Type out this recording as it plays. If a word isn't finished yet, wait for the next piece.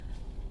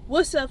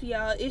What's up,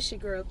 y'all? It's your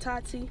girl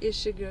Tati.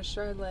 It's your girl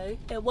Charlotte.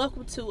 And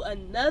welcome to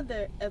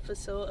another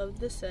episode of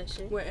The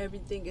Session. Where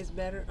everything is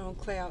better on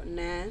Cloud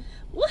 9.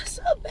 What's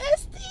up,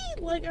 bestie?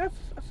 Like, I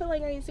feel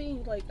like I ain't seen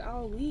you, like,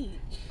 all week.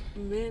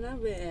 Man,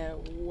 I've been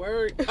at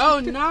work. Oh,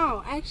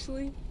 no.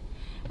 Actually,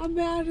 I've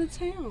been out of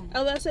town.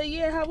 I was about to say,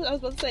 yeah, I was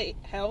about to say,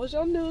 how was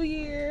your New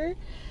Year?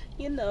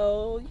 You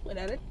know, you went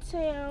out of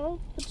town.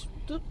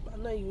 I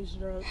know you was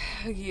drunk.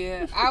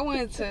 Yeah, I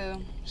went to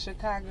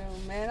Chicago,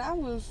 man. I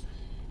was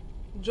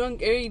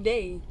drunk every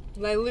day.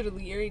 Like,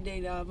 literally every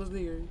day that I was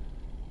there.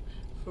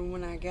 From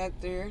when I got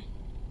there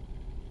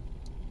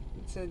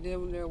to there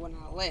when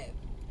I left.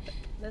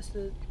 That's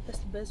the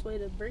best way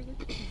to bring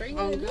in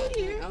Oh, the New God,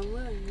 Year. I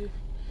love you.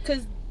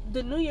 Because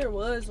the New Year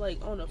was,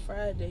 like, on a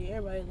Friday.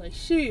 Everybody like,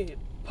 shit,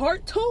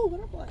 part 2.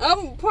 And I'm like,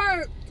 Oh,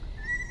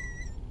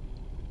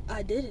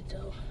 I did it,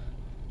 though.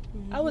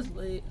 Mm-hmm. I was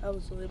lit.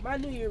 My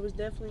New Year was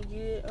definitely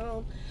good.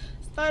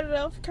 Started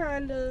off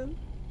kind of,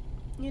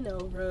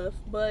 rough.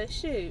 But,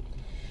 shit.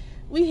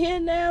 We here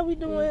now. We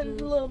doing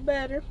a little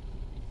better.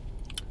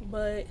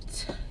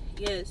 But,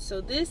 yes.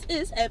 So, this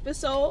is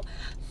episode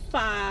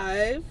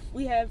 5.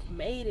 We have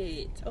made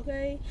it.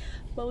 Okay?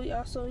 But we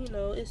also,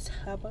 it's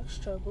How About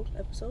Struggle,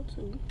 episode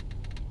 2.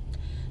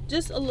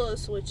 Just a little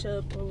switch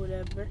up or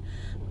whatever.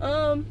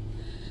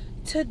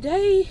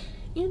 Today,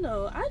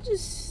 I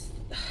just...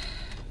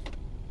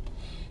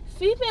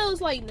 females,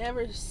 like,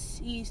 never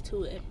cease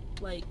to it.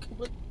 Like,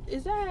 what...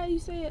 Is that how you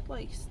say it?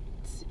 Like,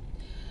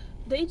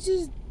 they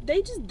just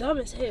dumb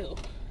as hell.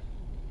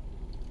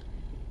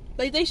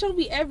 Like, they show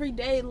me every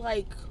day,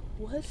 like,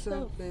 what's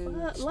something the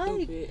fuck? Stupid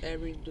Like,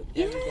 every day.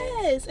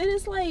 yes, and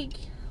it's like,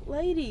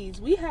 ladies,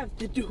 we have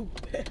to do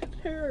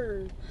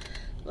better.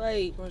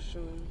 Like, For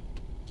sure.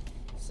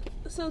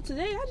 so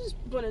today I just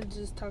want to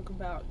just talk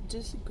about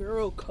just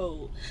girl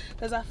code,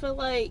 because I feel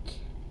like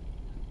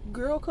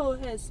girl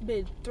code has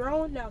been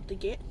thrown out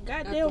the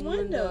goddamn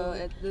window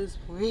at this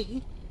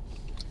point.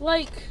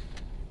 Like,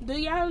 do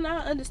y'all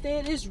not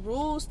understand there's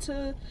rules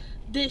to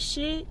this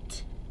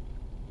shit?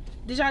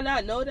 Did y'all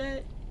not know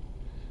that?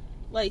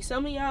 Like,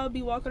 some of y'all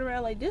be walking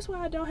around like, this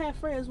why I don't have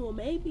friends. Well,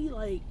 maybe,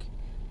 like,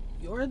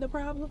 you're the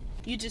problem.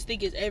 You just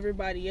think it's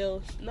everybody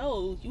else.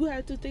 No, you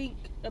have to think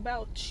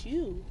about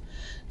you.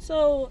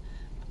 So,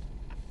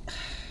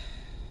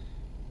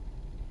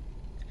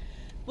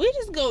 we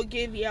just gonna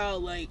give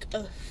y'all, like,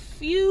 a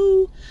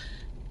few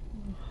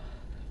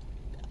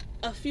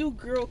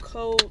girl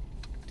code,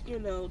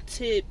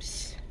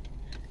 tips.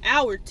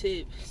 Our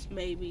tips,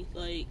 maybe,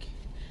 like,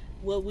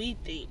 what we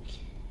think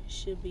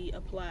should be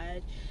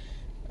applied,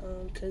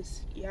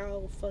 cause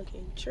y'all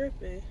fucking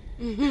tripping.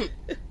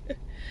 Mm-hmm.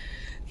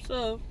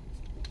 So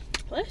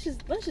let's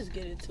just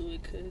get into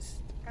it, cause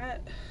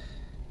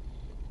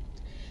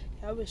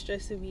y'all been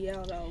stressing me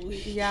out all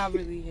week. Y'all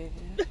really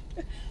have.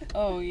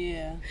 Oh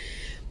yeah.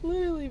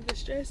 Literally been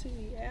stressing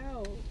me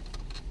out.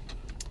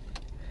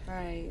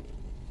 Right.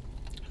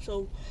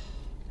 So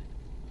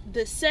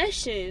the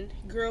session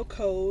girl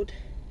code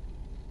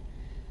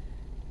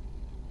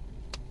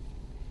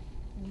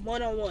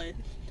 101.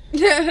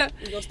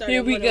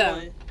 Here we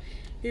go.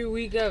 Here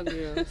we go,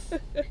 girls.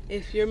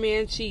 If your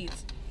man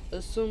cheats,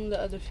 assume the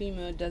other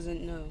female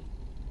doesn't know.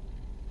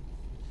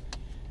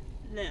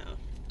 Now,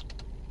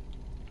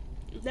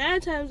 9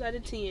 times out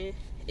of 10,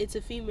 it's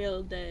a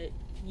female that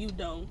you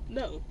don't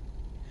know.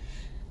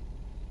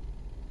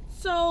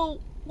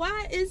 So,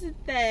 why is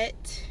it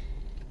that,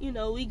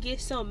 we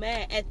get so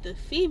mad at the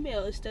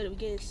female instead of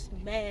getting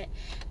mad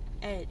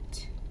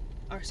at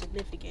our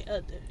significant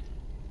other?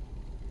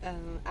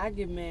 I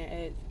get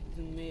mad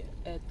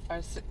at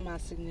my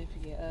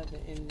significant other,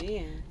 and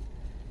then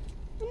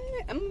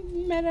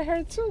I'm mad at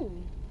her too.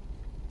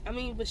 I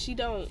mean, but she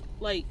don't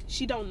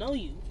know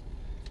you.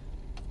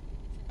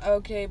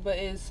 Okay, but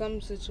in some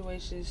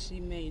situations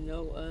she may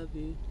know of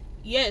you.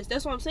 Yes,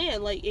 that's what I'm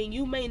saying. Like, and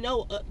you may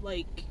know,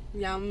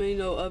 y'all may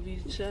know of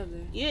each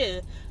other. Yeah,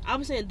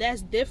 I'm saying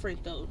that's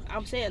different though.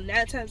 I'm saying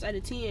 9 times out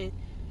of 10,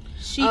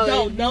 she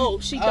don't know.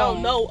 She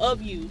don't know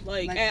of you,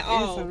 like at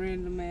all. It's a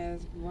random ass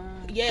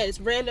bride. Yes,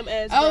 random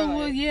ass bride. Oh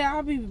well, yeah,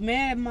 I'll be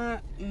mad at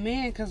my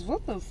man, cause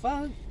what the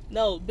fuck?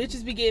 No,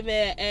 bitches be getting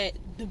mad at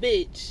the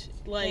bitch.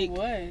 Like,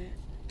 what?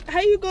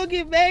 How you gonna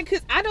get mad? Cause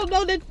I don't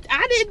know that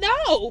I didn't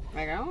know.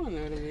 Like, I don't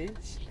know the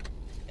bitch.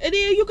 And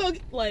then you go,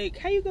 like,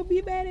 how you gonna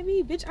be mad at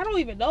me, bitch? I don't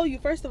even know you.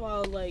 First of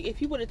all, like,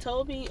 if you would have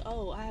told me,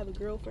 oh, I have a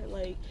girlfriend,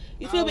 like,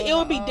 you feel me? It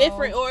would be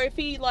different. Or if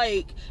he,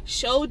 like,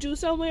 showed you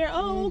somewhere,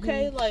 oh,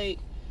 okay, like,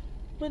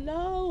 but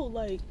no,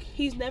 like,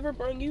 he's never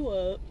brought you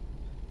up.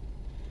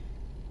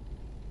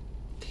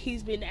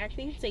 He's been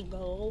acting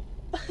single.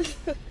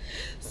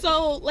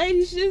 So,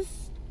 ladies,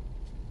 just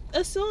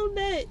assume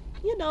that,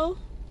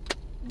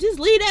 just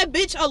leave that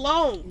bitch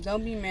alone.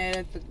 Don't be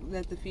mad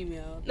at the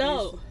female.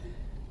 No.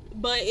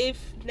 But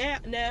if now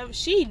if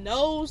she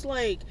knows,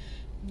 like,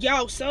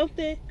 y'all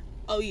something,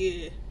 oh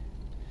yeah,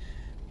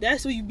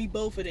 that's when you be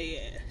both of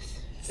their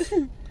ass.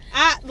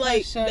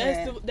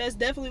 That's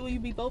definitely when you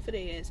be both of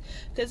their ass.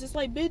 Cause it's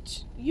like,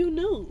 bitch, you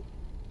knew,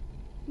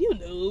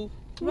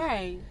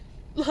 right?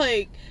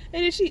 Like,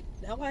 and then she,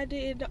 no, I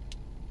didn't.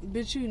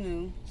 Bitch, you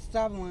knew.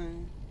 Stop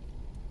lying.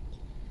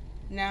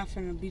 Now I'm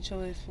finna beat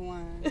your ass for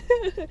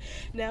lying.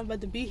 Now I'm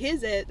about to beat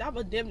his ass. I'm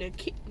a damn near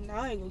kill. No,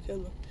 I ain't gonna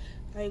kill him.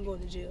 I ain't going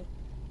to jail.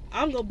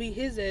 I'm gonna beat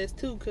his ass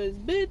too, cause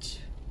bitch,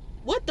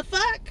 what the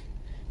fuck?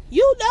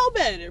 You know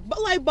better,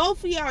 but like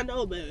both of y'all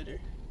know better.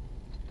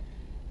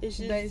 It's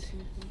just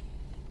Basically.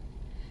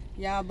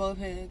 Y'all both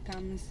had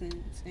common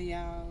sense and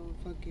y'all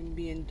fucking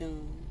being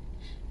dumb.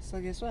 So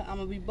guess what? I'm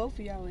gonna beat both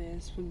of y'all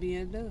ass for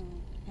being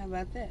dumb. How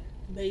about that?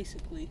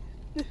 basically.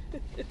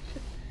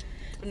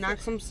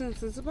 Knock some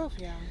sense into both of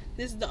y'all.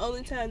 This is the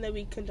only time that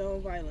we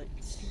condone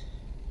violence.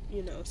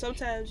 You know,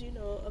 sometimes, you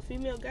know, a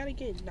female gotta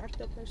get knocked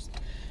up herself.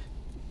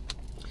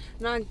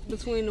 Not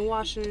between the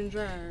washer and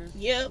dryer.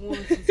 Yep.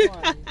 Once or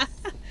twice.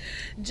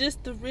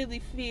 Just to really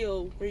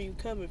feel where you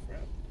coming from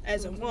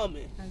as a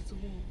woman. As a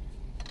woman.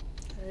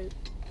 Right.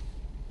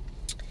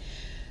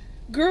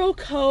 Girl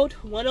code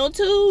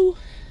 102.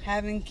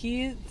 Having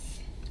kids,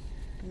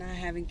 not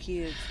having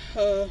kids.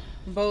 Uh,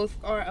 Both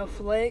are a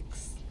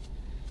flex.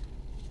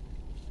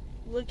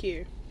 look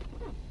here.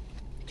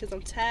 Because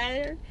I'm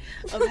tired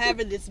of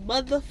having this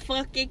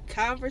motherfucking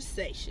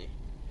conversation.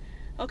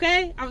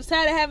 Okay? I'm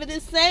tired of having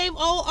this same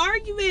old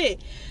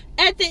argument.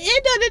 At the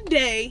end of the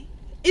day,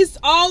 it's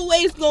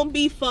always going to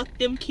be fuck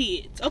them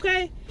kids.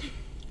 Okay?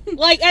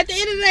 Like, at the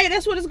end of the day,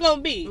 that's what it's going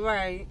to be.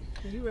 Right.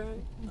 You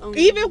right.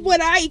 Even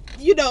when I,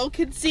 you know,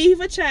 conceive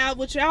a child,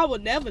 which y'all will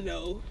never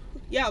know.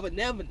 Y'all would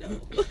never know.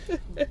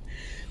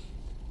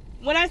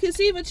 When I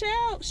conceive a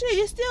child, shit,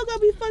 it's still gonna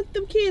be fuck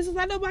them kids, because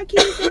I know my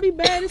kids gonna be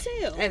bad as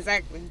hell.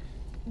 Exactly.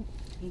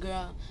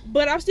 Girl.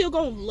 But I'm still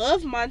gonna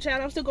love my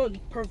child. I'm still gonna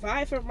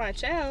provide for my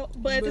child.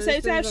 But at the But same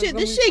it's still time, gonna shit,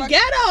 be this shit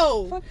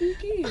ghetto. Fuck these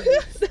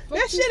kids. That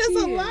Fuck shit is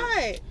these a kids.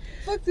 lie.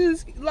 Fuck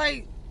this.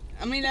 Like,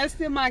 I mean, that's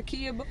still my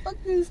kid, but fuck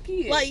this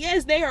kid. Like,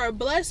 yes, they are a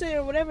blessing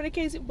or whatever the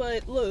case is,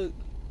 but look,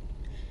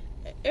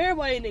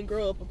 everybody didn't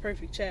grow up a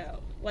perfect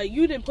child. Like,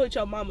 you didn't put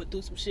your mama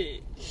through some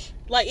shit.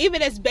 Like,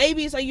 even as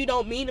babies, like, you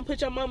don't mean to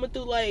put your mama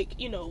through, like,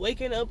 you know,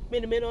 waking up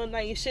in the middle of the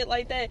night and shit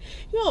like that.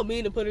 You don't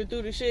mean to put her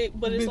through the shit,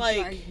 but it's Bitch,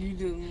 like, you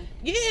do.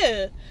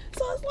 yeah.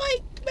 So it's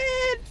like,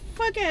 man,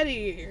 fuck out of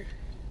here.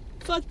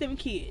 Fuck them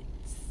kids.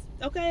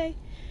 Okay?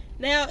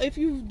 Now, if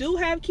you do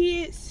have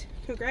kids,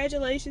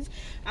 congratulations.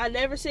 I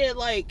never said,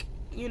 like,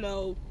 you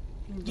know,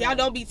 y'all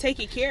don't be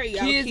taking care of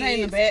y'all kids. Kids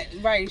ain't a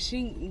bad, right?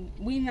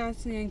 We not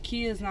saying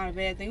kids not a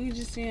bad thing. We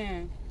just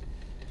saying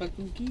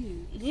fucking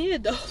kids. Yeah,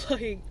 though,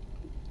 like,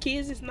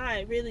 kids is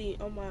not really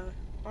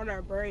on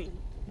our brain,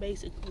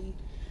 basically.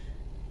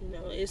 You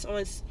know, it's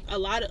on a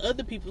lot of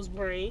other people's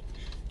brain.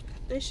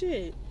 And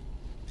shit,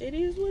 it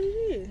is what it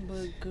is.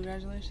 But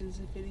congratulations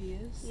if it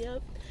is.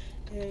 Yep.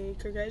 And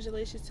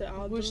congratulations to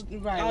all Wish- the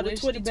right, all the wish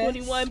the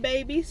 2021 best.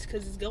 babies,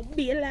 because it's gonna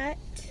be a lot.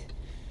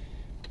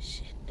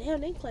 Shit,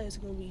 damn, they class is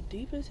gonna be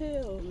deep as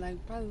hell.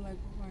 Like, probably like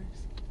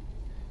worse.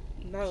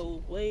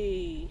 No,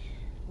 way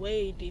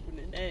deeper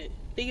than that.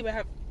 Think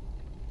about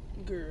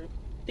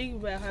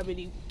how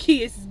many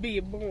kids is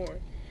being born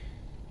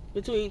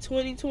between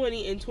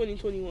 2020 and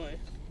 2021.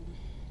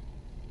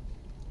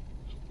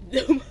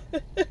 Who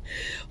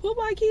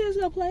my kids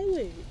gonna play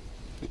with?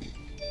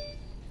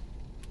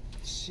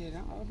 Shit,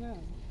 I don't know.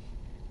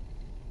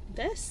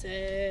 That's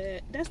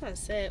sad. That's not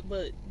sad,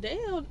 but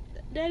damn,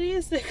 that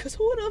is sad. Cause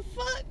who the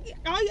fuck?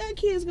 All y'all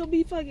kids gonna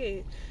be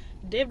fucking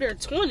damn near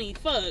 20.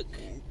 Fuck.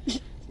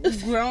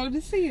 Grown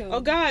as hell. Oh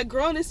God,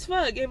 grown as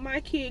fuck, and my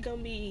kid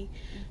gonna be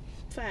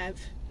 5.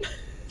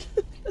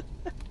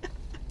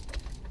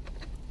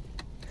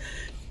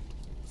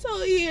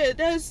 So yeah,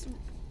 that's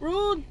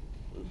rule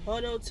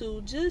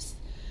 102. Just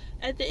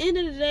at the end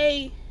of the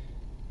day,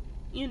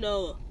 you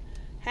know,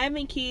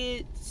 having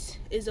kids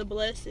is a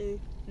blessing.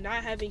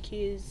 Not having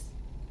kids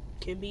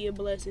can be a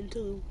blessing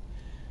too.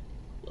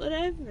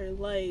 Whatever.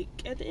 Like,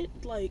 at the end,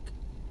 like,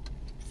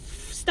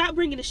 stop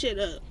bringing the shit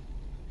up.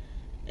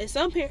 And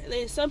some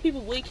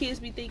people with kids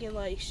be thinking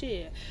like,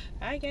 shit,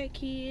 I got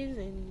kids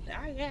and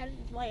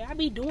I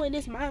be doing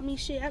this mommy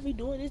shit, I be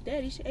doing this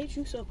daddy shit. Ain't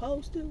you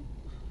supposed to?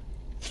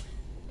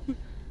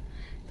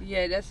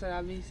 Yeah, that's what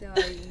I be saying.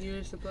 Like,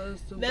 you're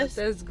supposed to. But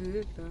that's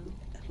good though.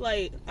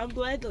 Like, I'm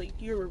glad like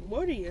you're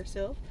rewarding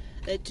yourself.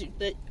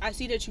 That I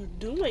see that you're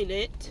doing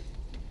it,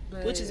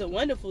 But which is a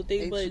wonderful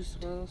thing. ain't But you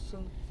supposed to?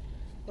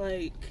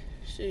 like,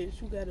 shit,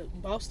 you gotta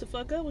boss the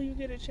fuck up when you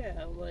get a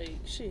child. Like,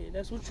 shit,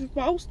 that's what you're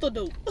supposed to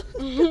do.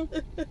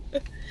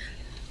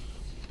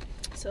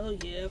 So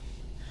yeah,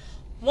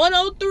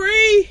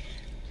 103.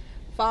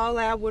 Fall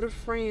out with a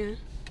friend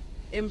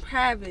in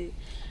private.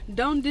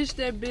 Don't dish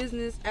their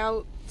business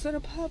out to the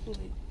public.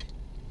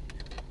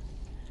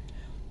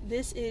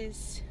 This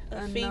is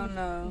a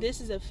no.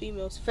 This is a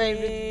female's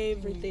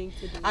favorite thing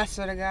to do. I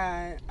swear to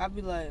God, I'd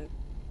be like,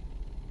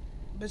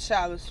 but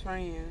y'all was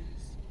friends.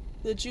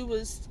 That you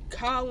was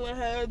calling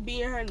her,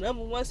 being her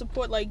number one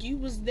support, like you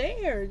was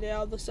there. Then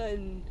all of a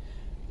sudden,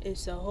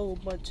 it's a whole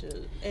bunch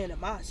of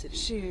animosity.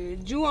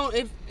 Shit, you won't.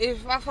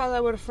 If I fall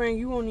out with a friend,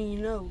 you won't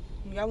even know.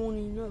 Y'all won't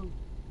even know.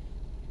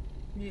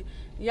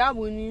 Y'all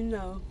wouldn't even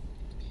know.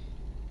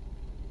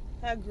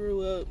 I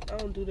grew up. I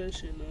don't do that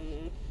shit no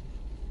more.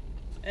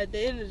 At the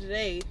end of the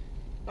day,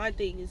 my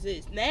thing is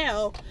this.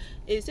 Now,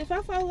 is if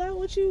I fall out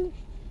with you,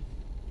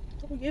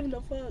 I don't give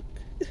no fuck.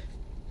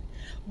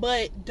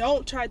 But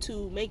don't try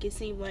to make it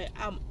seem like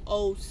I'm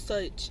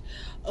such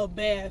a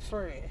bad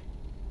friend.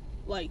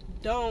 Like,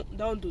 don't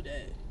do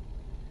that.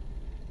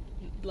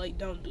 Like,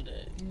 don't do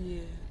that.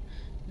 Yeah.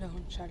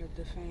 Don't try to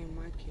defame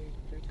my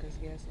character, because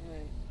guess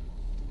what?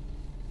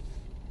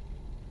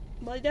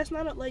 Like, that's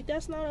not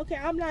okay.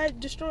 I'm not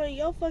destroying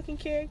your fucking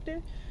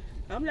character.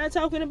 I'm not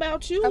talking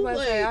about you. I'm about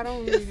to say, I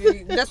don't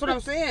even... That's what I'm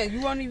saying.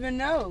 You won't even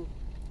know.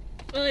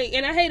 Like,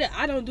 and I hate it.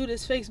 I don't do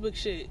this Facebook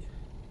shit.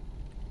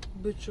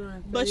 But you're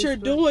in But you're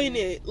doing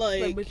it.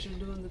 Like, but you're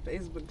doing the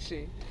Facebook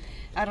shit.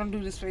 I don't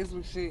do this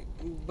Facebook shit,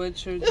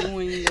 but you're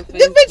doing the Facebook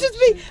Them bitches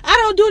shit. be, I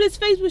don't do this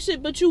Facebook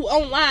shit, but you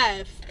on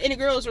live in the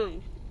girls'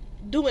 room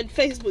doing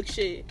Facebook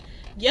shit.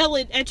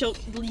 Yelling at your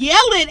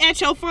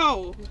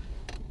phone.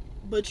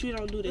 But you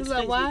don't do this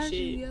like, Facebook why shit. Is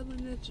you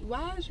yelling at you?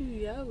 Why is you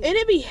yelling? And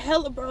it be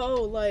hella,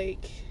 bro,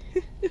 like...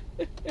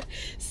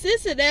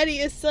 Cincinnati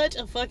is such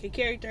a fucking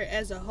character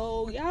as a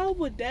whole. Y'all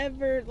would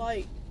never,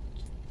 like,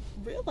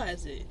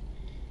 realize it.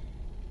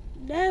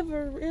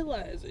 Never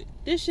realize it.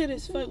 This shit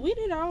is fun. We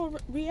did our own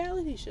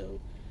reality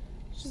show.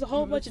 It's just a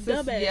whole bunch of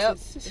dumbasses. Yep.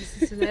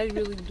 Cincinnati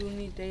really do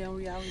need their own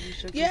reality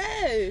show.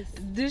 Yes.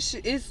 This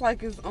shit, it's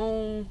like its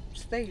own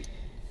state.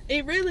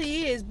 It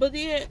really is. But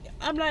then,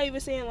 I'm not even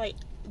saying, like,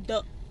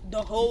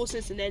 the whole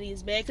Cincinnati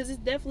is bad, because it's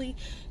definitely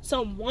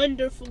some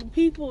wonderful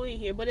people in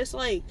here, but it's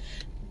like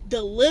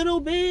the little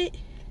bit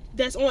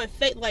that's on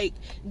like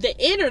the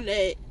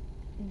internet,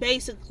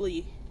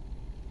 basically.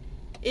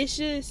 It's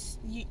just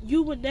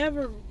you would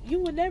never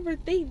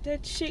think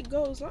that shit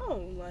goes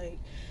on, like,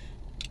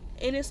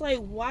 and it's like,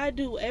 why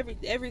do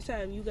every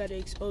time you gotta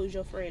expose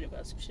your friend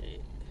about some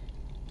shit?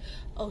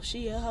 Oh,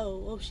 she a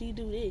hoe. Oh, she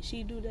do this,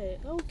 she do that.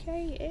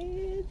 Okay,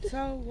 and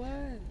so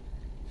what?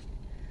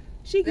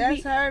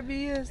 That's her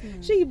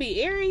business. She could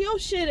be airing your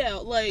shit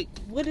out. Like,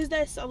 what does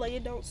that sound like?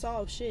 It don't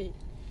solve shit.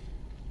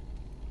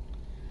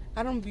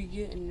 I don't be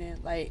getting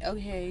that. Like,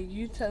 okay,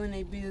 you telling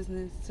a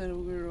business to the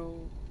girl,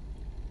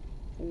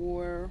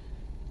 or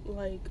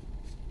like,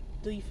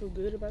 do you feel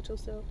good about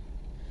yourself?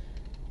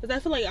 Because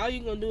I feel like all you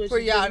gonna do is for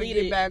just y'all to delete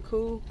get it. back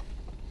cool.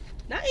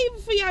 Not even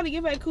for y'all to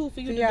get back cool. For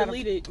you to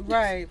delete it.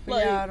 Right. For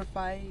like, y'all to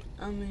fight.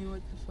 I mean,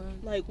 what the fuck?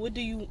 Like, what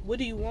do you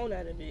want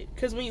out of it?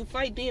 Because when you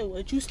fight, then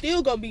what? You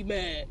still gonna be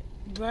mad.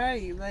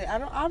 Right, like,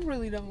 I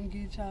really don't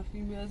get y'all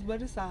females,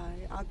 but it's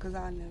alright, because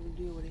I never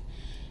deal with it.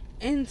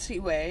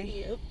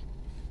 Anyway.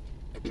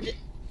 Yep.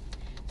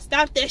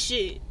 Stop that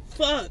shit.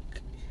 Fuck.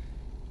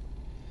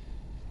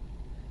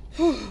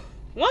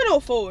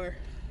 104.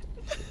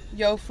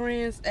 Your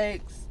friend's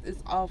ex is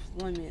off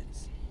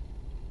limits.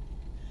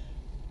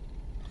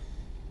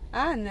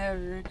 I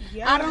never.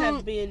 Y'all I don't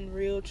have been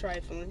real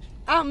trifling.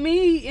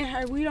 Me and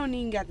her, we don't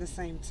even got the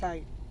same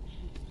type.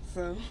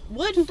 So.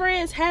 What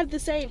friends have the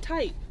same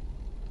type?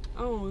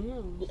 I don't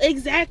know.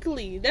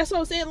 Exactly. That's what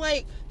I'm saying.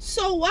 Like,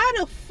 so why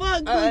the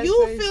fuck do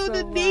you feel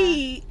the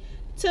need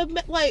to,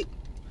 like...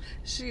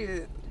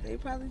 Shit, they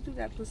probably do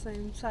got the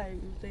same type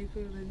if they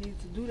feel the need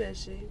to do that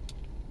shit.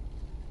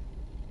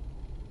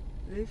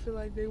 They feel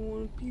like they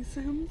want a piece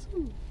of him,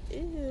 too.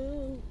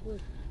 Ew.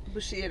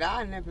 But shit,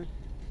 I never.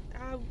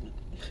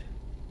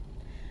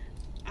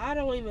 I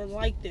don't even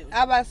like them.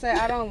 I about to say,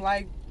 I don't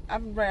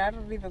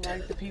even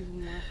like the people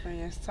my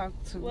friends talk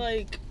to.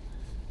 Like,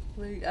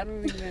 I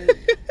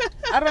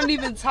don't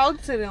even talk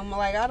to them.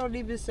 Like, I don't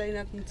even say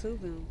nothing to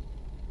them.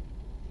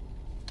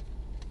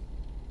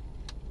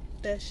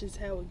 That's just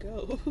how it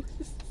goes.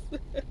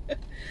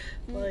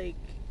 Like,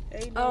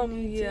 ain't no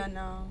need yeah,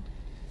 no.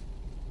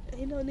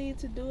 Ain't no need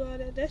to do all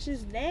that. That's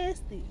just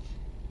nasty.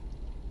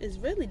 It's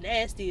really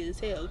nasty as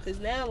hell. Cause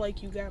now,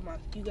 like, you got my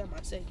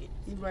second.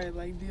 Right,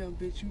 like, damn,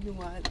 bitch, you knew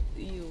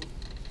ew.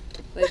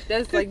 Like,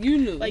 that's like, you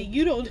knew. Like,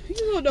 you don't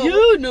know.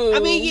 You knew. I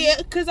mean, yeah,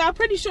 because I'm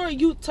pretty sure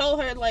you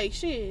told her, like,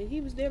 shit, he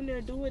was damn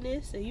near doing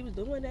this, and he was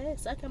doing that,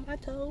 sucking my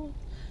toes.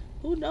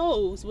 Who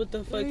knows what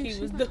the fuck he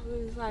was doing?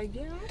 He was like,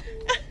 yeah.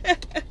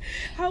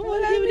 I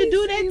want him to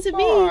do that to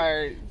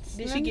me.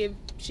 Then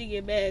she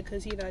get mad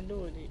because he not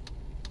doing it.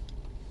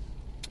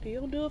 He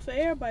don't do it for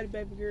everybody,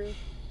 baby girl.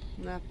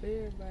 Not for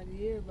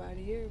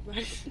everybody.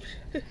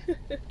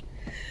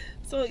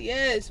 So,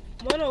 yes,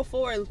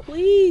 104,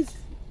 please,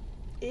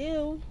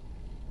 ew.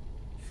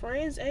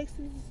 Friends,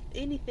 exes,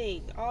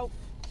 anything, off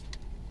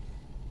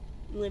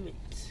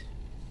limits.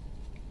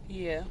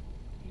 Yeah,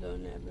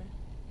 don't ever.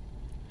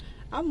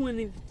 I wouldn't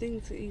even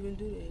think to even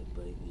do that,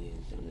 but yeah,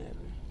 don't ever.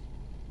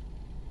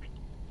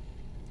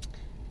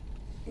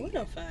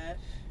 105.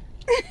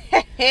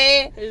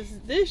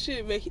 This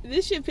shit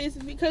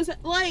pisses me because,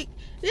 like,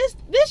 this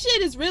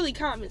shit is really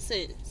common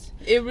sense.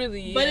 It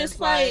really is. But it's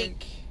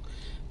like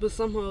but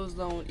some hoes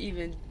don't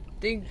even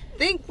think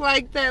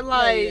like that.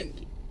 Like,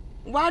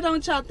 why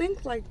don't y'all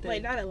think like that?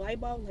 Like, not a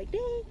light bulb. Like,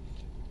 dang.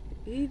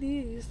 He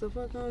did. Used to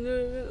fuck on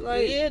there.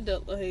 Like, yeah,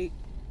 like.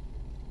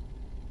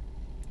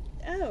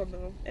 I don't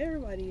know.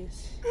 Everybody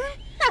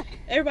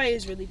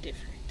is really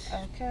different.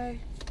 Okay.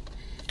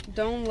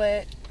 Don't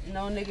let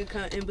no nigga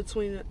come in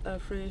between a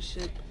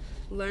friendship.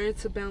 Learn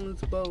to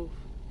balance both.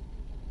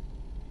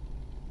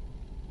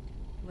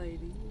 Ladies.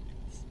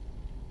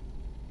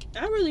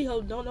 I really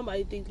hope don't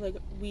nobody think like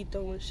we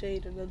throwing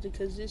shade or nothing,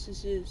 because this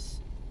is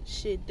just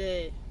shit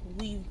that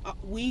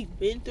we've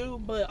been through,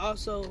 but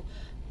also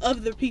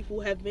other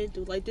people have been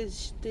through. Like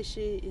this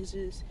shit is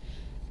just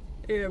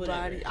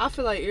everybody. Whatever. I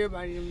feel like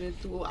everybody done been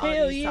through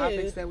all these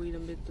topics that we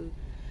done been through.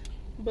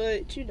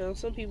 But you know,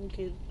 some people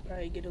can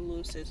probably get a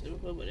little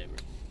sensitive or whatever.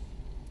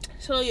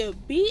 So yeah,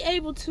 be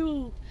able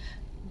to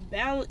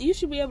balance. You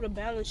should be able to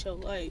balance your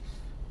life.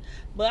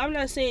 But I'm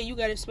not saying you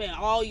gotta spend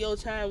all your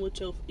time with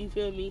your. You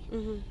feel me?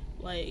 Mm-hmm.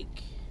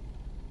 Like,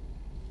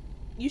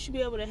 you should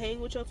be able to hang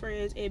with your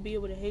friends and be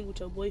able to hang with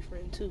your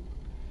boyfriend too.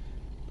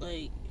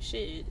 Like,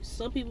 shit,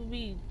 some people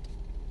be.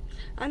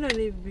 I don't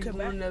even be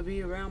wanting to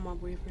be around my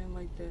boyfriend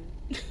like that.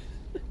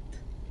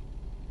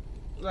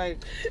 Like,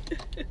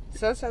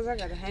 sometimes I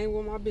gotta hang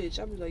with my bitch.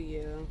 I be like,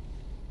 yeah.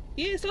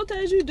 Yeah,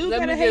 sometimes you do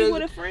gotta hang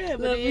with a friend.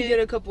 But let me get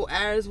a couple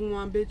hours with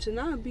my bitch and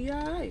I'll be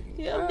alright.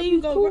 Yeah, then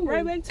you go cool.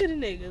 Right back to the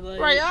nigga. Like,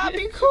 right, I'll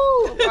be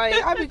cool. Like,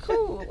 I'll be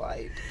cool.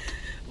 Like,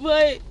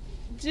 but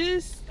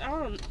just I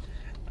don't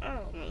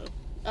know.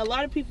 A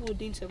lot of people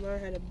need to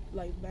learn how to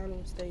like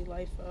balance their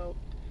life out.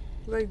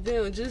 Like,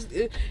 damn, just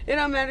it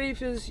don't matter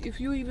if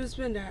you even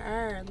spend an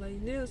hour.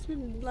 Like, damn,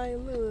 spend like a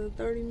little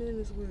 30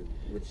 minutes with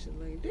shit.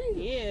 Like, damn.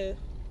 Yeah.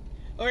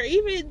 Or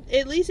even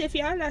at least if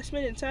y'all not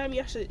spending time,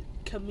 y'all should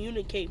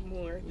communicate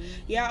more.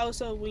 Mm-hmm. Y'all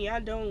also, when y'all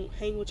don't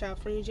hang with y'all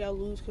friends, y'all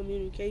lose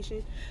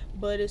communication.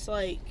 But it's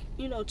like,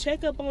 you know,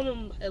 check up on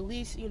them at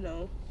least, you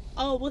know.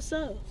 Oh, what's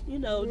up? You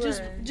know,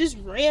 right. just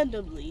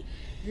randomly.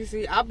 You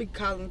see, I'll be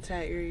calling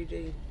Ty every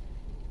day.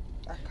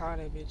 I call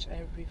that bitch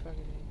every fucking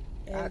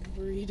day.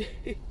 Every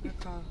day. I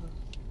call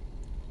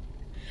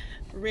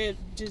her.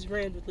 Just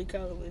randomly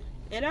calling.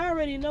 And I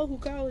already know who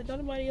calling.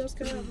 Nobody else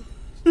calling.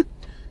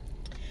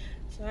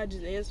 So I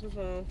just answer the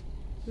phone.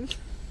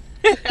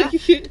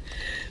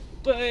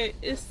 But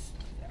it's,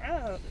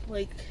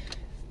 like,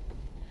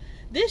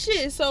 this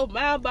shit is so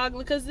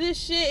mind-boggling because this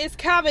shit is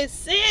common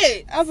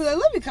sense. I was like,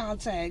 let me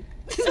contact.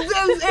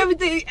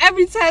 Everything,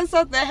 every time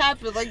something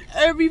happens, like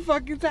every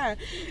fucking time,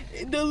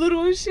 the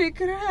little shit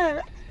could have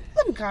happened.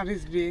 Let me call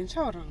this bitch.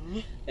 Hold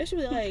on. They should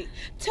be like,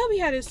 tell me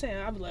how this sound.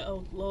 I'll be like,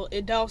 oh Lord,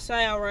 it don't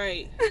sound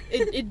right.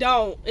 It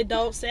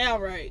don't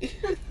sound right.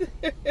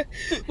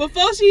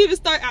 Before she even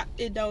start,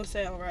 it don't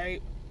sound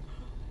right.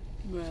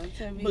 Well,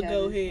 tell me but how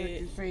go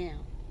this ahead. Sound.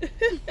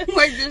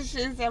 Like this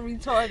shit sound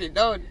retarded,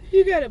 don't it?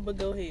 You got it, but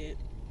go ahead.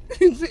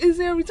 It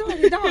sound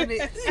retarded, don't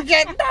it? You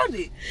got it, don't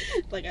it?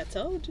 Like I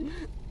told you,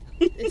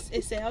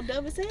 it sound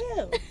dumb as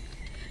hell.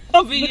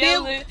 I'll be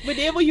yelling. But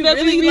then when you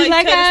really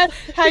like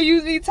how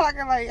you be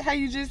talking, like how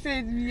you just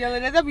said you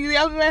yelling at, I'll be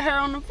yelling at her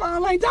on the phone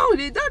like, don't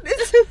it.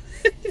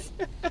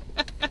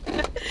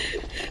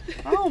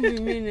 I don't be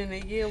meaning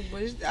to yell,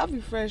 but I'll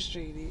be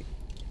frustrated.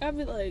 I'll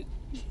be like,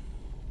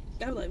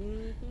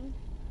 mm-hmm.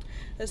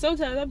 And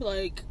sometimes I'll be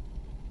like,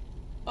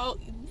 oh,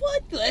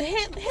 what the hell?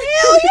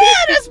 Hell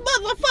yeah, this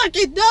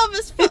motherfucking dumb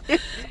as fuck.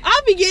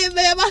 I'll be getting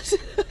mad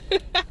myself.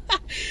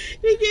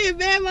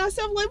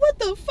 Like, what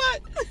the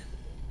fuck?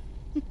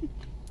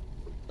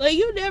 Like,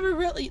 you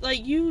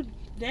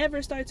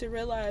never start to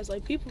realize,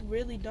 like, people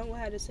really don't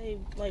have the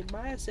same, like,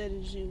 mindset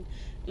as you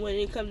when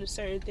it comes to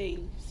certain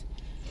things.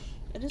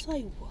 And it's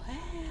like,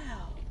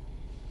 wow.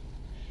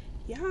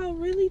 Y'all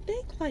really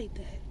think like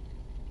that.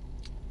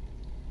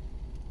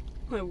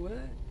 Like,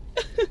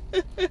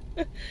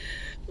 what?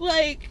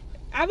 Like,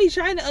 I be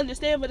trying to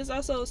understand, but it's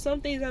also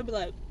some things I'd be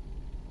like,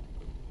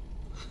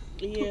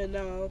 yeah,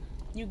 no.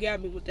 You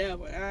got me with that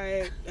one.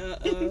 I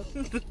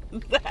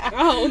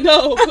don't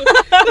know.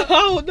 I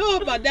don't know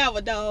about that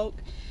one, dog.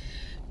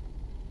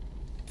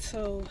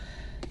 So,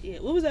 yeah.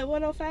 What was that,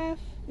 105?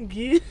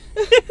 Yeah.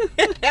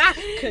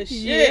 Cause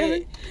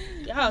shit.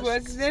 Yeah. Well,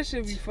 that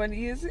should be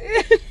funny as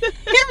it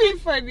be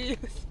funny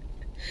as.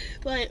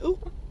 Like, ooh,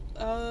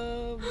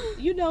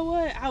 you know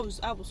what? I was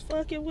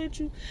fucking with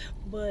you,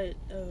 but,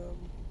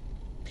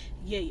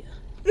 yeah.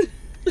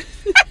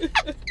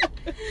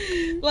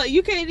 Like,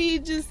 you can't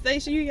even just say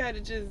shit. You gotta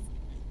just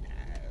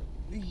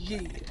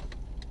yeah.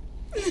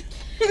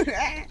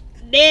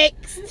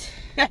 Next.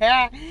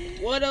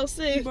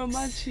 106. But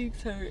my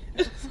cheeks hurt.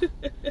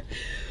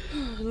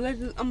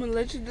 I'm gonna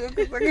let you do it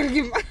because I gotta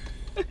get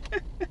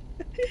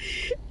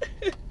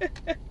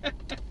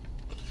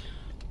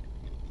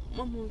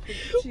my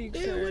motherfucking cheeks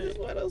hurt.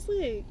 What is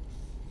 106?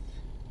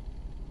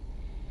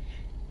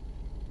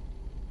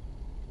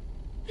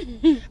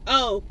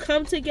 Oh,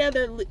 come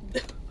together.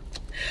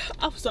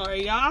 I'm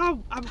sorry, y'all.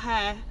 I'm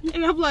high,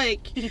 and I'm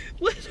like,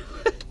 what?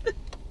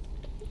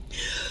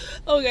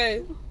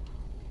 Okay,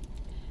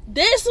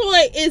 this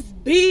one is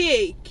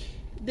big.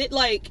 That,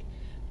 like,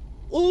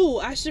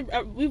 ooh,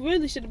 we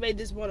really should have made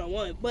this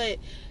 101. But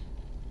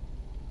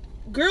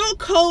Girl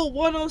Code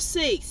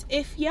 106.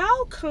 If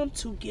y'all come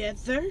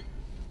together,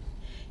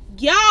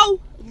 y'all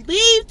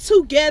leave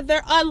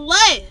together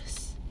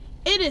unless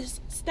it is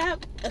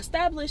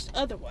established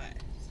otherwise.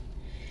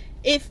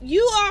 If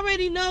you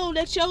already know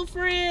that your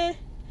friend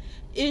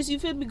is, you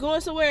feel me,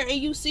 going somewhere and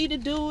you see the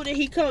dude and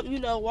he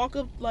come, walk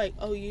up like,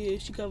 oh yeah,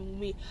 she coming with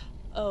me.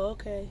 Oh,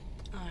 okay.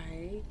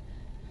 Alright.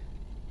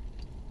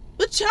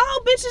 But y'all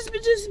bitches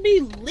just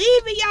be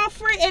leaving y'all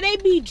friend and they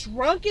be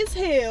drunk as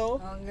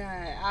hell. Oh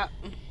God.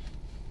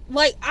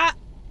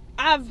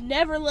 I've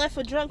never left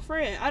a drunk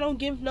friend. I don't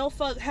give no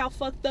fuck how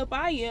fucked up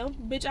I am.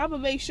 Bitch, I'ma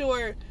make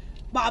sure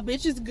my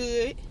bitch is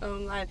good.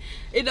 Like,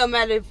 it don't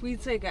matter if we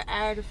take an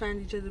hour to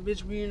find each other,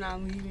 bitch, we're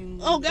not leaving.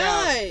 Oh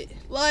God.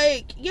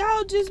 Like,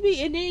 y'all just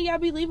be, and then y'all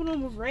be leaving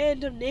them with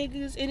random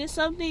niggas. And it's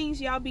some things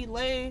y'all be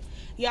letting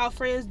y'all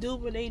friends do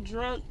when they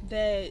drunk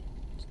that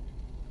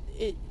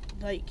it,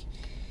 like,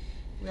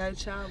 that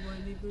child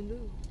wouldn't even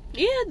do.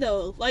 Yeah,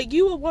 though. Like,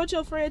 you would want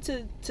your friend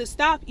to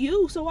stop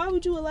you, so why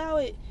would you allow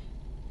it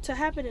to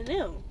happen to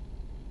them?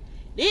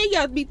 Then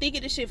y'all be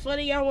thinking this shit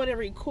funny. Y'all want to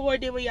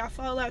record. Then when y'all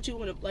fall out, you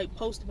want to like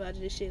post about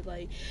it and shit.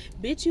 Like,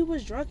 bitch, you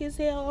was drunk as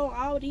hell on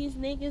all these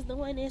niggas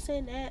doing this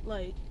and that.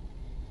 Like,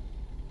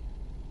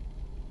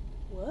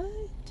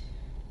 what?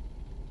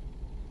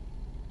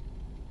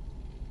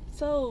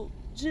 So,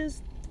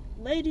 just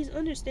ladies,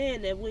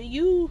 understand that when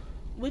you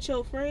with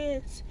your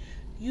friends,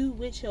 you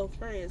with your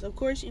friends. Of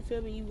course, you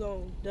feel me, you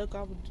gonna duck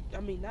off.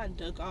 I mean, not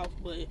duck off,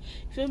 but you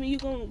feel me, you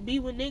gonna be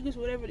with niggas,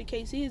 whatever the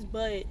case is.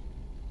 But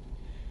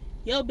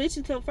yo,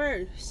 bitches come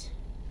first.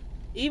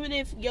 Even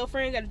if your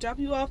friend gotta drop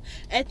you off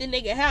at the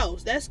nigga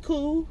house, that's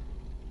cool.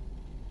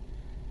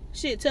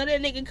 Shit, tell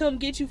that nigga come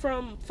get you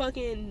from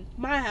fucking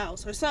my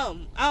house or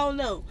something. I don't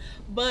know.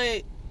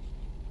 But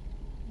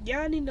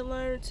y'all need to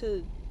learn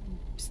to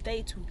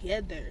stay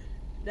together.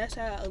 That's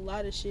how a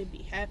lot of shit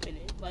be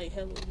happening. Like,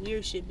 hella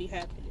weird shit be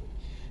happening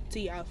to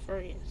y'all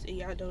friends and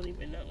y'all don't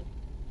even know.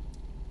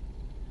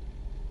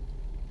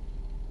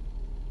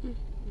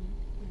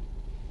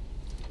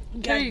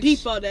 Got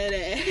deep on that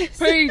ass.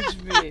 Preach,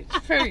 bitch.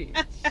 Preach.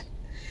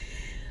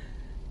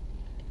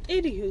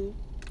 Anywho,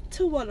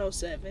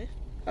 2107.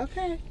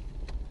 Okay.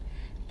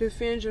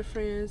 Defend your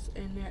friends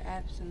in their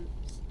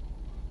absence.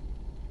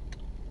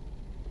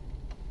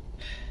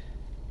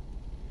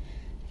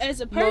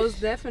 As a person,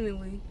 most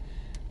definitely.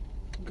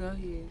 Go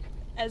ahead.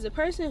 As a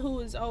person who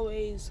is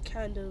always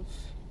kind of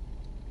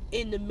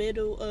in the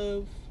middle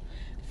of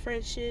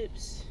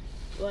friendships,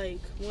 like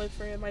one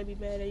friend might be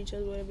mad at each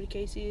other, whatever the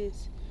case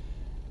is.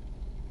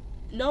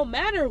 No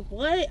matter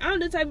what, I'm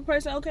the type of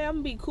person, okay, I'm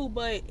gonna be cool,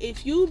 but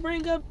if you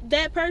bring up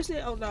that person,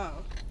 oh no.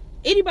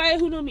 Anybody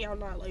who know me, I'm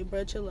not like,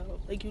 bro, chill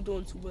out. Like, you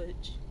doing too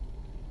much.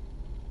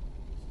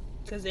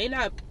 Cause they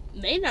not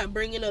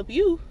bringing up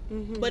you.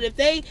 Mm-hmm. But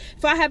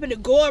if I happen to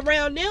go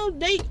around them,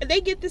 they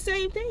get the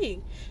same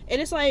thing.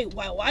 And it's like,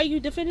 why are you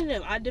defending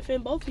them? I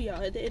defend both of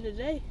y'all at the end of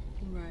the day.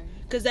 Right.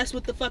 Cause that's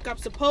what the fuck I'm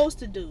supposed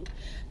to do.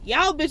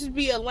 Y'all bitches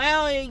be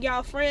allowing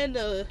y'all friend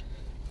to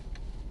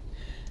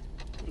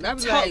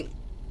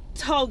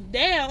talk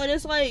down, and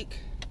it's like,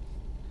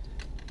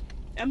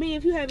 I mean,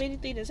 if you have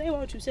anything to say, why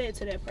don't you say it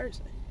to that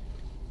person?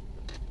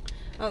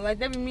 Oh, like,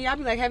 that be me. I'll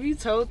be like, have you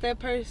told that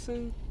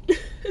person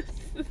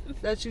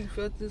that you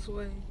felt this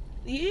way?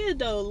 Yeah,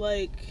 though,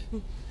 like.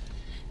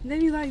 They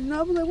be like,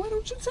 no, but like, why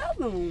don't you tell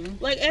them?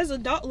 Like, as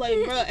adult,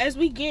 like, bro, as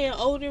we getting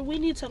older, we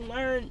need to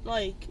learn,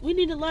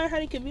 how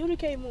to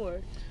communicate more.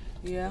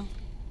 Yeah.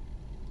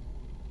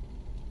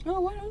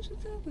 Oh, why don't you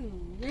tell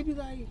them? They be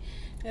like,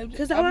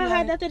 because I don't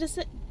have nothing to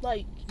say.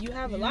 Like, you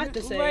have a lot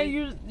to say. Right,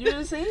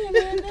 you're saying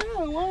that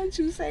now. Why don't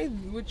you say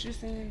what you're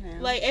saying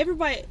now? Like,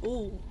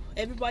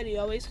 everybody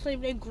always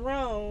claim they're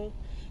grown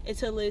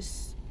until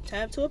it's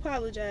time to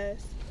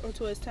apologize or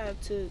until it's time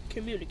to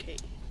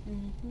communicate.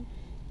 Mm-hmm.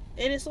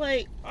 And it's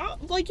like, oh,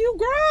 like, you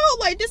grown.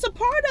 Like, this a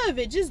part of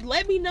it. Just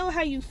let me know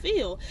how you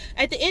feel.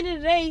 At the end of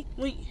the day,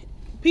 when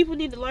people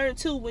need to learn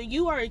too, when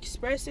you are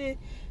expressing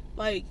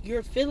like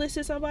your feelings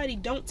to somebody,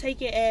 don't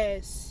take it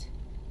as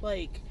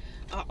like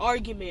an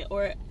argument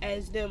or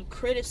as them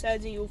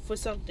criticizing you for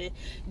something.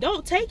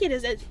 Don't take it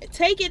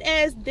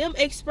as them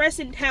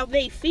expressing how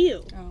they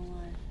feel. Oh,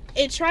 wow.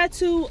 And try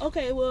to,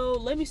 okay, well,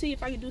 let me see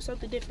if I can do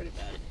something different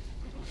about it.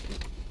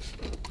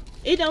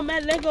 It don't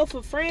matter. That go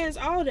for friends,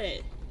 all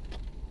that.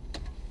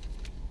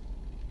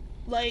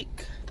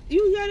 Like,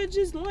 you gotta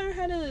just learn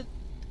how to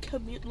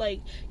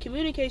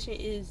communication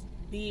is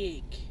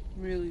big.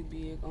 Really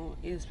big,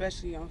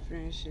 especially on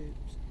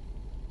friendships.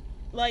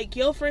 Like,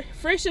 your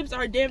friendships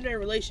are damn near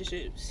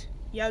relationships.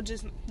 Y'all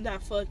just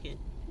not fucking.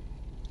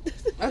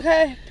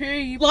 Okay,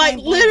 period. Like,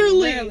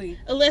 literally.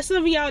 Unless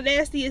some of y'all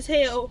nasty as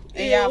hell.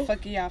 And y'all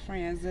fucking y'all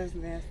friends. That's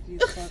nasty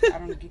as fuck. I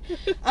don't get.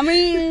 I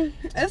mean,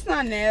 it's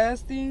not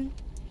nasty.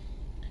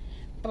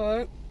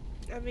 But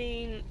I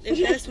mean, if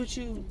that's what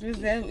you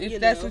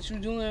that's what you're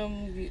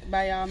doing,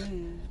 by all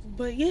means.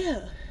 But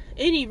yeah,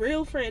 any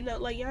real friend,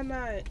 like, y'all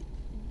not.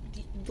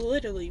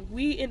 Literally,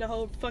 we in a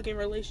whole fucking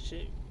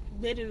relationship.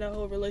 Been in a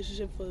whole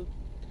relationship for.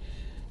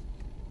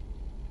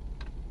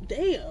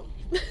 Damn.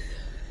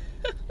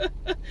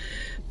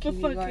 For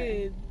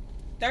fucking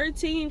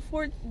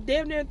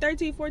damn near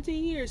 13,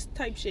 14 years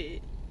type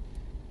shit.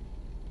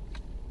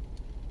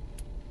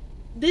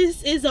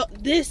 This is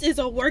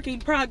a work in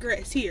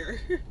progress here.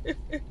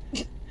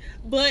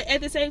 But at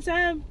the same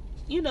time,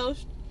 you know,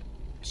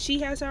 she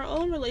has her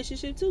own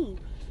relationship too.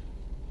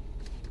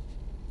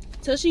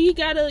 So she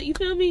gotta, you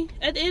feel me?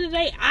 At the end of the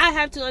day, I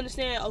have to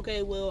understand,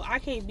 okay, well, I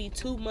can't be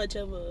too much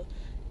of a,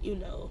 you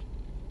know,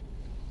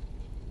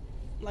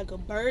 like a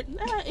burden.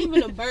 Not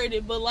even a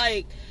burden, but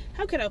like,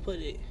 how can I put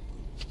it?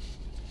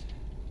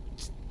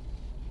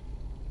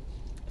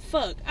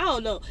 Fuck, I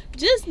don't know.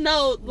 Just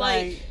know,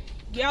 like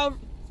y'all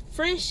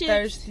friendships.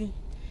 Thirsty.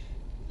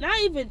 Not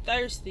even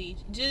thirsty.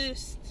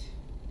 Just,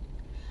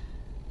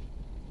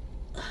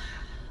 I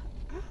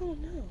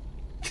don't know.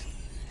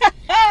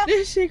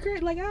 This shit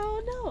crazy. Like, I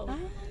don't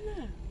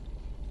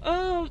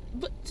know.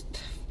 But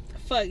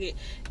fuck it.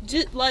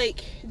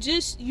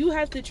 Just you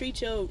have to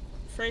treat your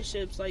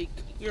friendships like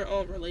your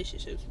own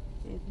relationships.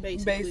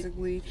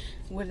 Basically,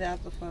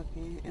 without the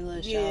fucking,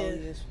 unless Yeah. y'all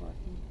is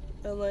fucking.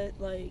 Unless,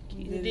 like,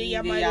 Then then y'all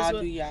y'all might as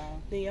well. do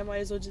y'all. Then y'all might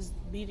as well just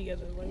be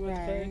together. Like, what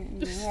Right.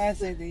 the fuck? I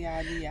say that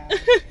y'all do y'all.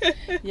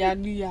 Y'all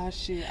do y'all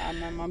shit.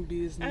 I'm at my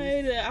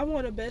business. I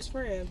want a best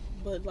friend,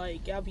 but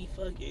like y'all be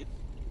fucking.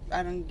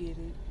 I don't get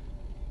it.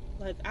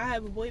 Like, I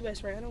have a boy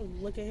best friend. I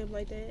don't look at him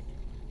like that.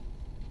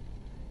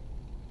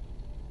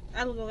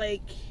 I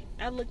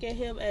look at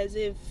him as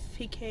if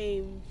he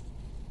came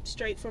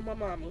straight from my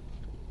mama.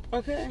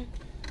 Okay.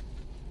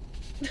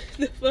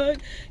 The fuck?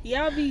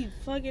 Y'all be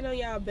fucking on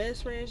y'all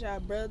best friends, y'all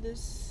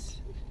brothers.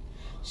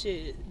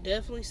 Shit,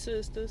 definitely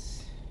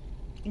sisters.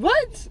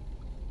 What?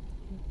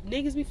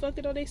 Niggas be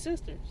fucking on their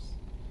sisters.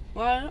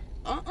 What?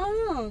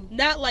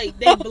 Not like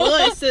they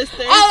blood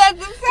sisters. Oh,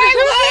 that's the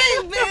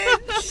same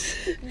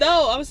way, bitch.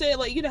 No, I'm saying,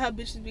 like, you know how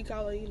bitches be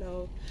calling, you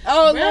know,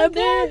 Oh, brother,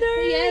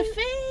 brother. yeah,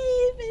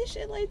 fave and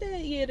shit like that.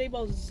 Yeah, they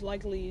most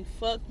likely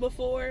fucked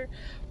before,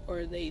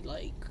 or they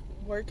like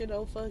working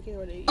on fucking,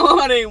 or they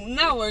Oh, they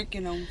not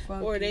working on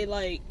fucking. or they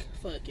like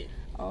fucking.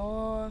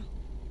 Oh,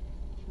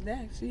 that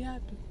actually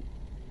happened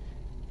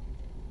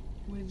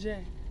with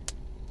Jay.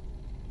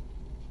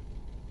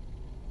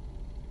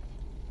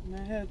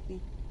 Not healthy.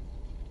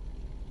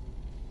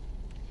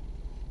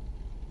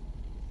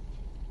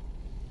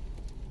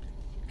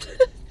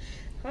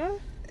 Huh?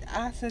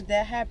 I said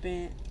that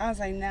happened. I was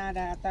like, nah,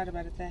 that I thought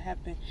about it, that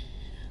happened.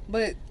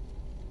 But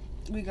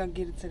we gonna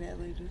get into that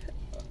later.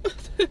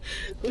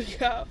 We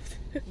got.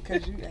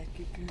 Because you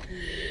acting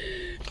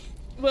confused.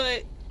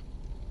 But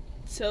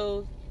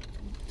so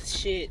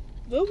shit.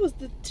 What was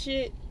the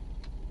shit?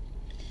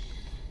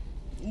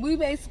 We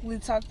basically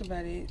talked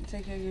about it.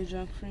 Take care of your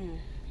drunk friend.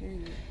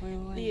 Period.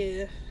 Point blank.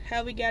 Yeah,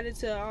 how we got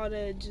into all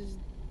that just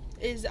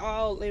is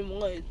all in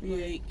one. Yeah.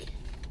 Like,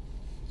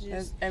 That's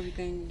just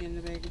everything in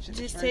the bag of chips.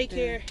 just right take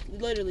there. care.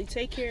 Literally,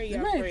 take care of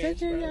your Right, friends. take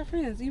care bro. of your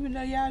friends. Even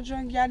though y'all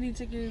drunk, y'all need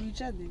to take care of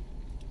each other.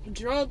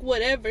 Drunk,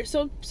 whatever.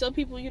 Some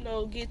people, you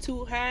know, get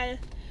too high.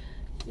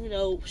 You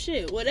know,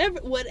 shit.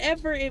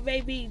 Whatever it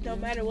may be. No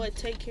matter what,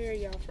 take care of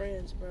your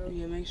friends, bro.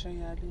 Yeah, make sure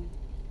y'all do.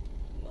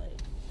 Like,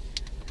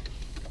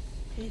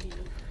 anyway,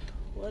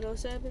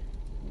 107,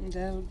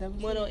 That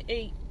was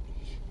 108.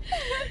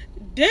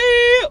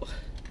 Damn.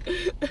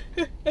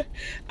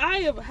 I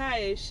am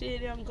high as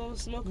shit. I'm gonna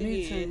smoke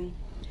Me again. too.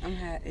 I'm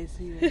hot as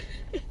hell. And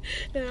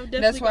I'm definitely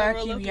That's why I gonna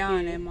roll keep up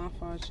yawning. again. My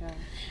fault, y'all.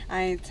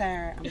 I ain't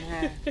tired. I'm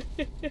high.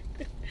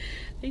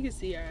 You can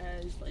see our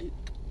eyes. Like,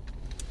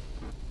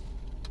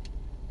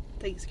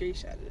 take a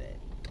screenshot of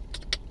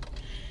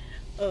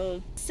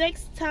that.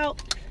 Sex talk,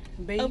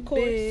 Baby. of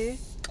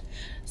course.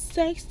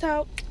 Sex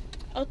talk,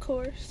 of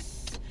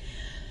course.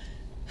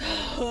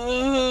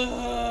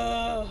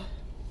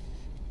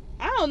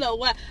 I don't know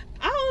why.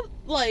 I don't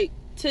like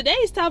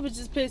today's topic.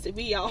 Just pissing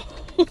me off.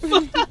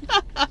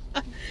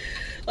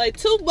 Like,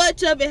 too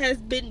much of it has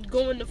been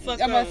going the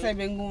fuck I'm on. about to say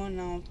been going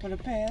on for the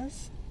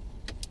past.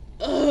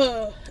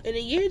 And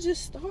the year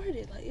just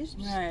started. Like, it's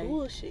just Right.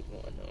 bullshit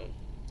going on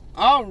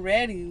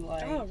Already,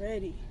 like.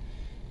 already.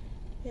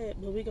 Yeah,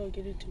 but we gonna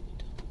get into it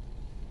though.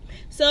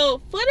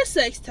 So for the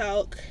sex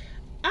talk,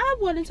 I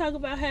want to talk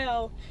about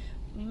how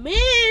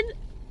men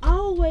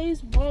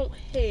always want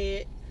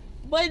head,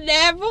 but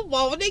never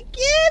want to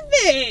give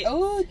it.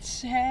 Oh,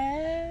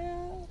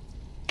 child.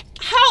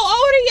 How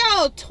old are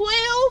y'all?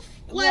 12?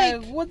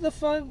 Like, what the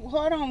fuck?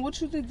 Hold on.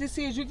 What you think this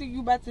is? You think you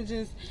about to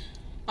just...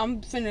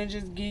 I'm finna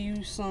just give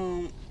you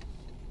some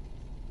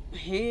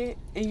head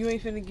and you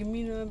ain't finna give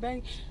me nothing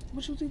back?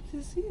 What you think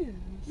this is?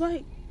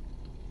 Like,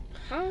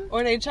 huh?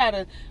 Or they try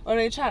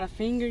to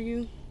finger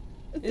you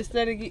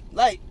instead of get...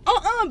 Like,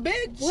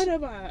 bitch. What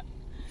am I?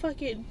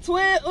 Fucking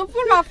 12?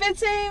 What about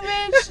 15,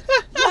 bitch?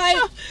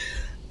 Like...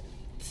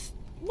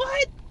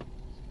 what?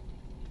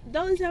 The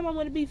only time I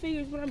want to be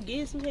fingers when I'm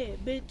getting some head,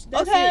 bitch.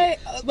 That's okay.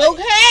 it. But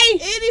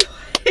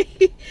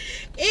Okay.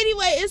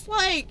 anyway, it's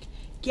like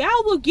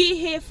y'all will get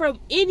head from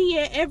any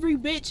and every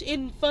bitch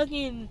in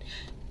fucking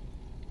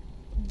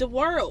the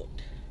world.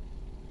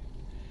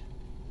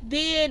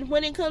 Then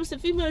when it comes to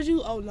females,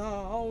 you I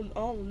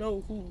don't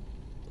know who,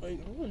 like,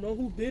 I don't know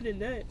who been in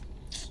that.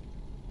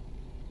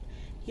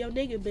 Your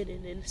nigga been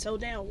in it, so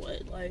now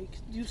what? Like,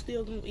 you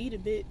still gonna eat a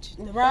bitch?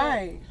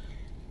 Right.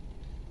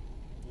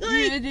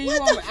 Like,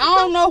 I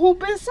don't know who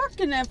been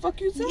sucking that.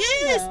 Fuck you talking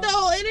yes, about.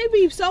 though, and it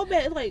be so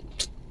bad. Like,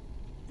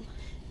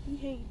 you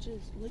can't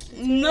just listen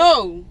to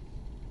No.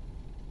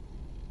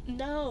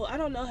 No, I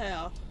don't know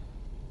how.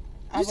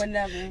 I would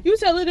never. You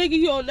tell a nigga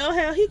you don't know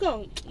how, he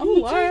gon'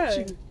 I'm gonna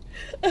teach you.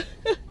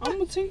 I'm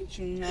gonna teach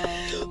you.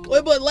 No.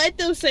 Wait, but let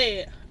them say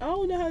it. I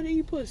don't know how to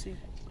eat pussy.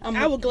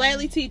 I will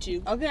gladly teach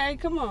you. Okay,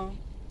 come on.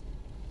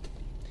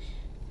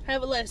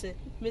 Have a lesson,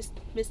 Miss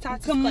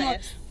Tati's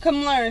class.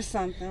 Come learn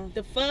something.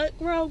 The fuck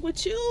wrong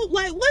with you?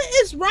 Like, what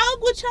is wrong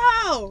with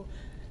y'all?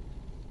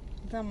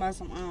 I'm talking about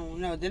some. I don't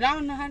know. Did I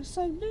don't know how to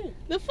suck dick?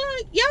 The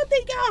fuck? Y'all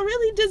think y'all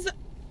really deserve?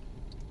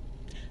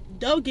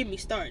 Don't get me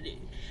started.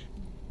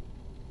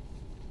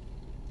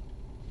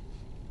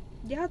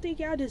 Y'all think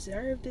y'all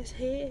deserve this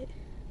head?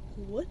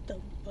 What the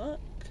fuck?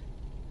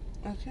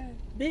 Okay.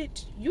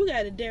 Bitch, you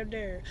gotta damn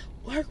near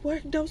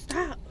work, don't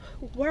stop.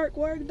 Work,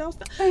 don't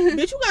stop.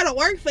 Bitch, you gotta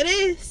work for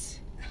this.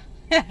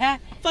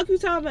 Fuck you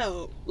talking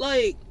about?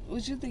 Like,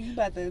 what you think you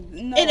about to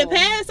know? In the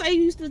past, I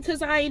used to,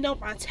 cause I ain't know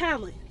my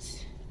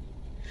talents.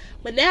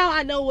 But now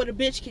I know what a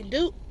bitch can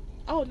do.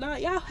 Oh, nah,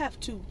 y'all have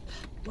to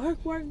work,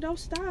 don't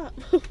stop.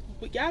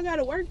 But y'all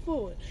gotta work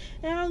for it.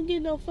 And I don't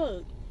get no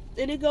fuck.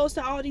 And it goes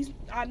to all these,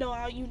 I know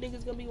all you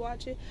niggas gonna be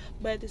watching,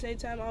 but at the same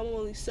time, I'm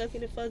only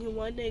sucking and fucking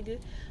one nigga.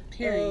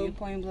 Period.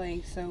 Point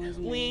blank. So is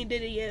me. We ain't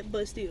did it yet,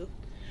 but still.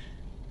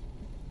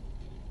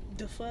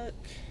 The fuck?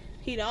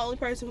 He the only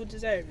person who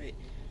deserve it.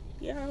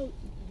 Y'all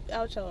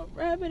out y'all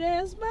rabbit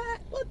ass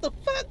back? What the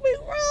fuck be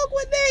wrong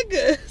with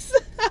niggas?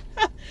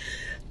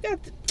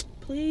 Got to,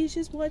 please,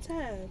 just one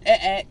time.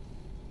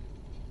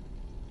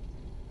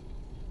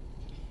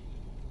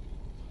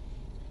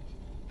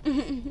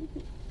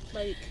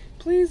 Like,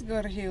 please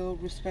go to hell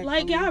respectfully.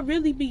 Like, y'all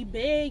really be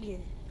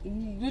begging.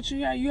 What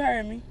you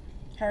heard me?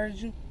 Heard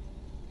you?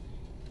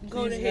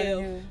 Go to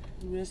hell.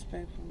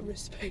 Respectfully.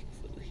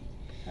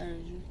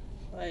 Heard you.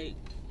 Like,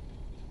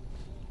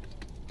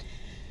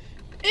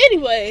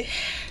 anyway,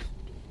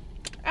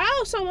 I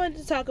also wanted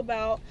to talk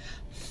about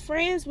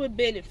friends with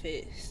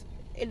benefits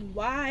and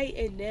why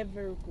it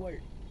never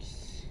works.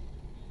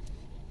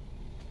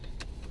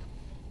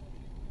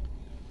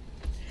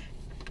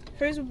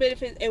 Friends with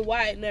benefits and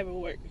why it never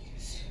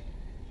works.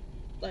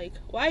 Like,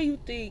 why you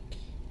think,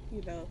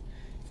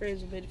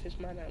 friends with benefits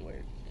might not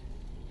work?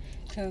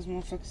 Because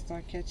motherfuckers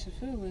start catching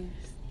feelings.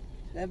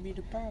 That'd be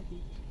the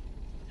problem.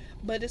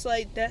 But it's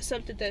like, that's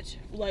something that,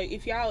 like,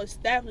 if y'all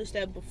established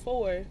that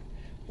before,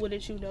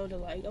 wouldn't you know that,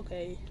 like,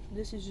 okay,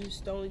 this is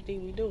just the only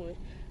thing we doing.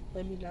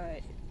 Let me not.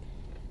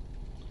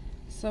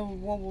 So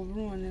what will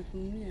ruin it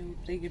from them?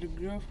 They get a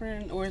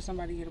girlfriend, or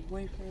somebody get a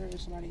boyfriend, or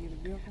somebody get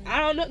a girlfriend? I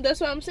don't know.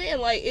 That's what I'm saying.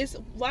 Like, it's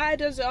why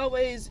does it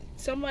always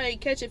somebody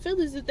catching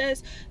feelings if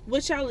that's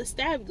what y'all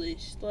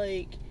established?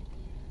 Like,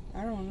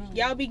 I don't know.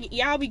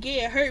 Y'all be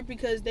getting hurt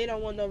because they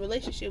don't want no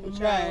relationship with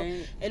y'all,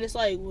 right. And it's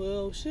like,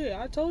 well, shit.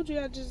 I told you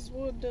I just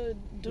wanted to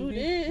do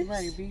this.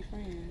 Right, be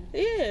friends.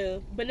 Yeah,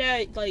 but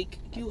now like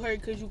you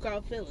hurt because you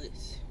caught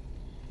feelings.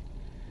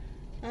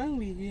 I don't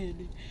be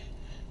good.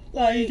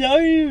 Like,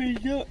 don't even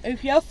do.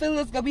 If your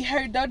feelings gonna be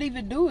hurt, don't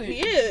even do it.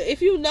 Yeah,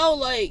 if you know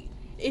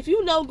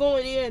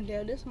going in,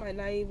 damn, this might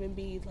not even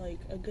be like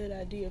a good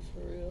idea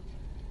for real.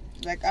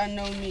 Like, I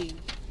know me.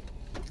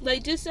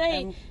 Like, just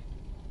say,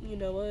 you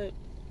know what?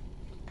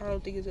 I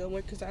don't think it's gonna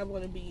work because I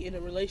want to be in a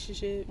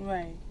relationship.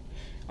 Right.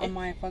 I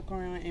might fuck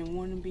around and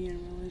want to be in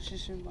a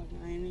relationship, but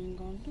I ain't even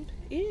gonna do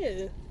that.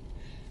 Yeah.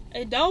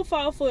 And don't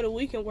fall for the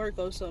we can work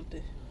on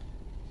something.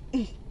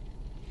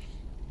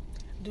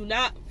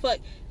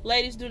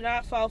 Ladies, do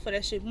not fall for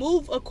that shit.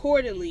 Move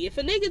accordingly. If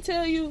a nigga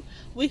tell you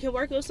we can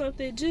work on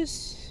something,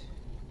 just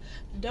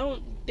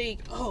don't think,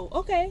 oh,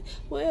 okay,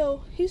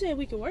 well, he said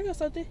we can work on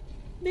something.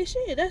 Then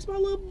shit, that's my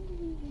little...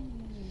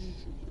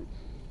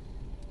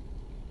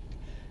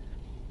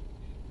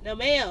 No,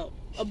 ma'am.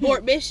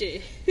 Abort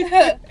mission.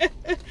 That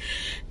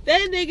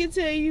nigga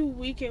tell you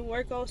we can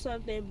work on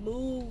something,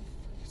 move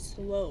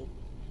slow.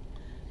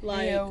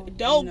 Like,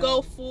 don't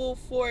go full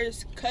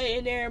force,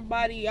 cutting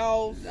everybody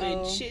off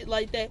and shit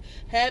like that.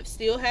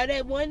 Still have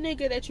that one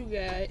nigga that you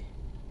got,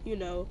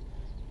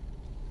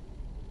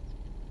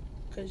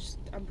 Because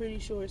I'm pretty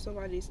sure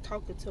somebody's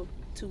talking to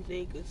two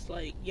niggas.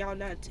 Like, y'all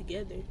not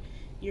together.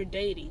 You're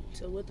dating.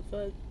 So what the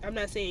fuck? I'm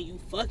not saying you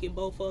fucking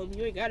both of them.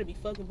 You ain't got to be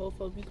fucking both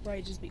of them. You could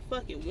probably just be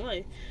fucking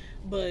one.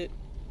 But,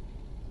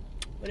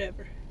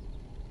 whatever.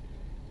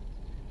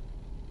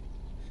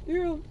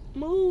 Girl,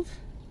 move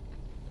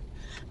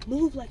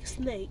like a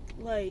snake.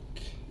 Like,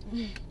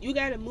 you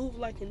gotta move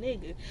like a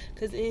nigga.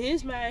 Because in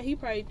his mind, he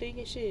probably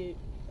thinking, shit,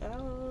 I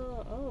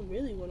don't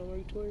really want to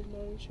work towards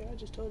no shit. I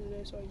just told her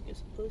that so I can get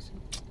some pussy.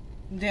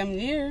 Damn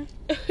near.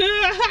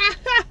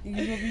 You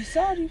gonna be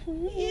sorry for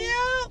real.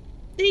 Yep.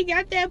 He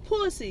got that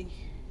pussy.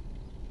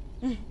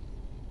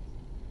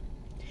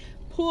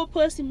 Poor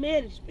pussy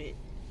management.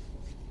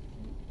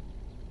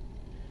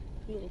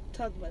 We gonna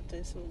talk about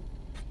that soon.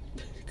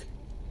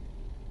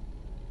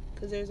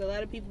 Because there's a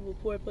lot of people with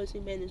poor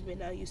pussy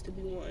management. I used to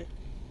be one.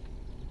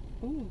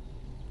 Ooh.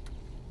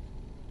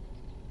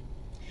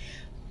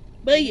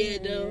 But yeah,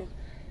 though.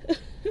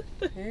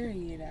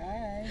 Period.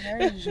 I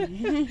heard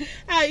you.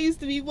 I used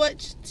to be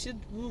what?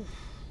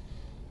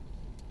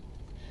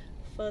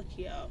 Fuck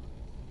y'all.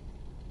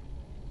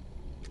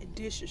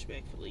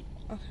 Disrespectfully.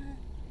 Okay.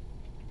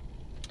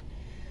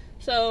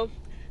 So,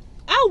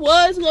 I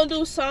was gonna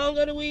do Song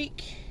of the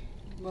Week.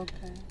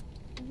 Okay.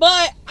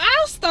 But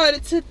I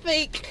started to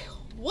think,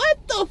 what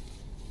the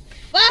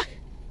fuck?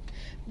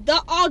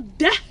 The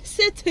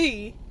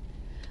audacity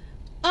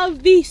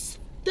of these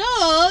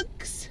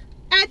thugs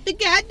at the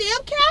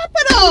goddamn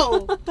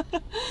Capitol.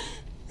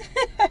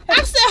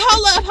 I said,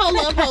 hold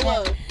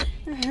up.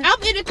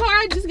 I'm in the car,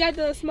 I just got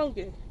done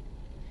smoking.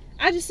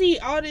 I just see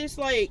all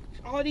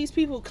these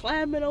people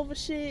climbing over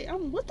shit.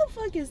 What the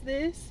fuck is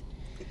this?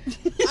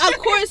 Of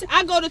course,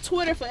 I go to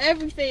Twitter for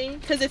everything,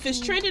 because if it's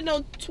trending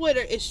on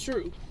Twitter, it's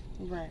true.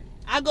 Right.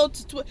 I go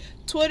to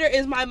Twitter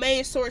is my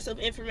main source of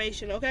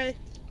information, okay?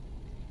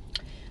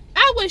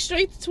 I went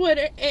straight to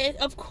Twitter, and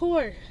of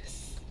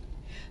course,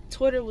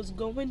 Twitter was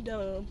going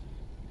dumb.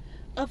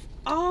 Of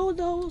all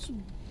those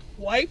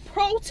white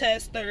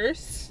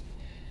protesters,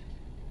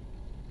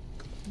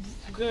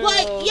 Girl,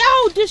 like,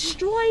 y'all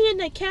destroying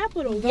the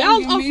Capitol. Don't Y'all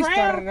get me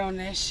started around on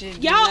that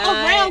shit. y'all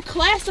around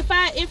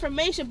classified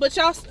information, but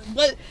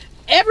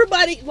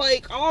everybody,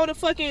 like, all the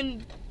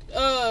fucking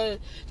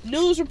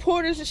news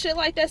reporters and shit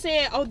like that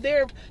saying, oh,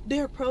 they're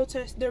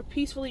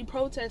peacefully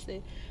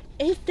protesting.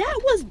 If that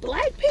was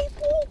black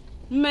people,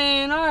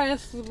 man, our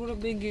asses would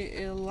have been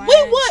getting lined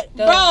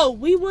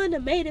we wouldn't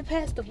have made it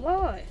past the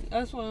line.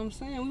 That's what I'm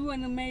saying. We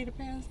wouldn't have made it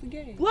past the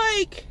gate.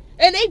 Like,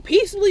 and they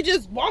peacefully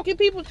just walking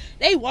people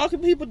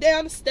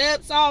down the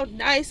steps all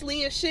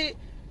nicely and shit.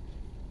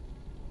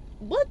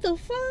 What the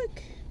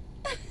fuck?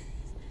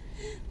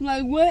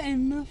 Like, what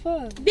in the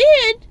fuck?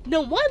 Then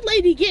the one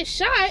lady gets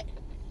shot.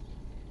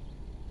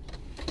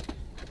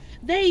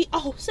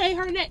 Say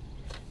her name.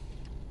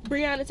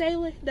 Breonna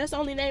Taylor. That's the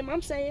only name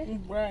I'm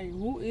saying. Right.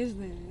 Who is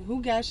that?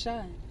 Who got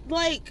shot?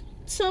 Like,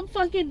 some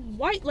fucking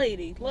white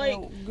lady. Like,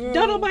 girl.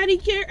 don't nobody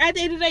care. At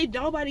the end of the day,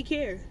 nobody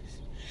cares.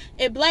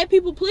 And black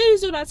people,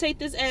 please do not take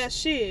this ass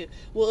shit.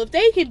 Well, if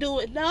they can do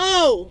it,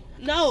 no.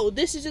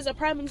 This is just a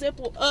prime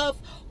example of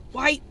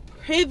white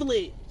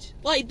privilege.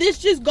 Like, this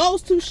just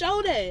goes to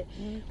show that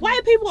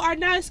white people are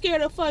not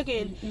scared of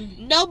fucking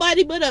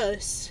nobody but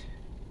us.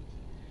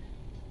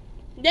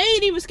 They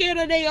ain't even scared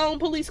of their own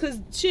police, cause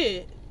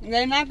shit,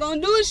 they're not gonna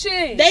do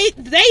shit. They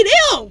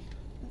them.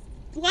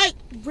 Like,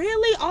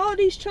 really, all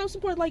these Trump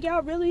supporters, like,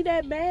 y'all really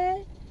that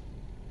mad?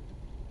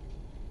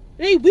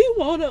 We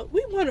want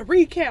to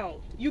recount.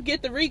 You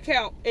get the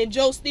recount, and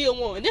Joe still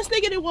won. This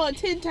nigga done won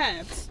 10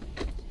 times.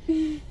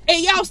 And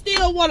y'all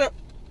still want to...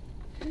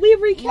 We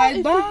recount,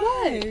 like, for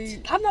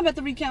what? I'm not about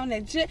to recount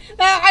that shit.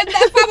 I'm not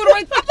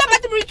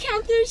about to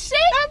recount this shit.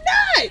 I'm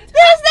not.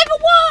 This nigga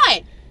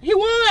won. He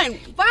won.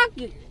 Fuck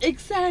it.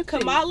 Exactly.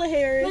 Kamala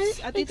Harris.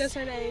 I think that's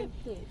her name.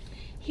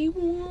 He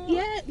won.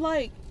 Yeah,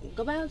 like...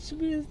 Go about your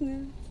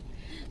business.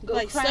 Go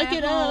like, suck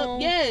it home.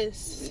 up.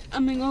 Yes. I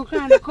mean, go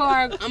cry in the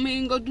car. I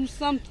mean, go do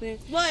something.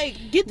 Like,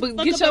 get the fuck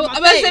up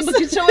I'm my face. about to say, but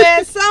get your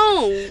ass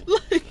on.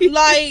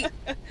 Like...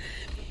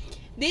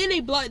 Then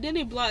they blocked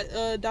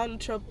Donald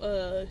Trump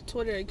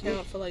Twitter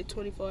account for like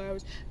 24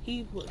 hours.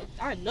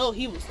 I know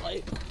he was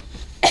like,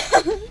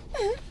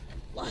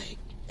 like,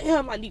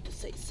 damn, I need to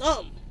say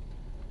something,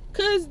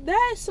 cause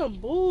that's some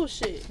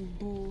bullshit.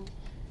 Bullshit.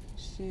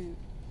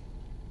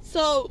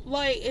 So,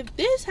 like, if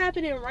this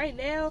happening right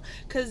now,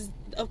 cause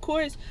of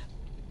course,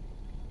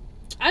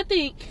 I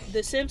think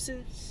The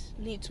Simpsons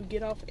need to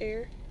get off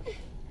air,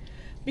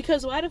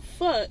 because why the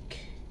fuck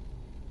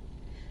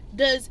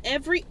does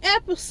every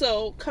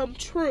episode come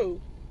true?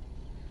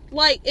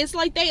 Like, it's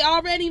like they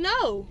already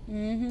know.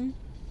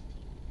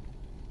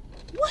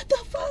 What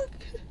the fuck?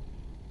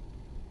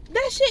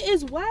 That shit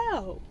is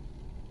wild.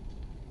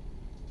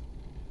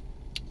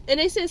 And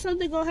they said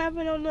something gonna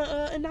happen on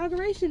the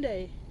inauguration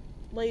day.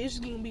 Like, it's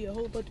just gonna be a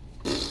whole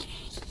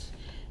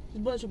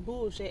bunch of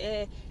bullshit.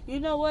 And you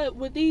know what?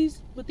 With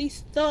these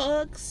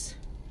thugs,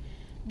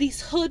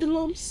 these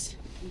hoodlums,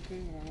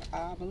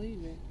 I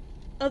believe it.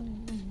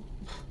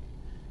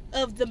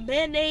 Of the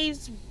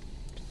mayonnaise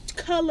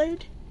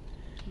colored,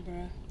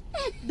 bruh,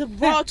 the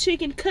raw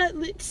chicken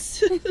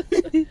cutlets,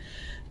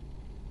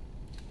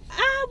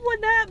 I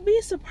would not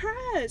be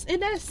surprised.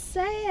 And that's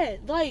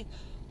sad. Like,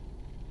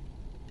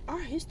 our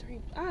history,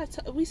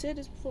 we said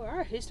this before,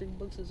 our history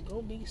books is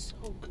gonna be so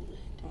good.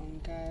 Oh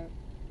God.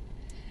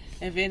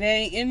 If it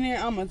ain't in there,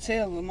 I'm gonna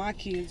tell my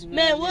kids.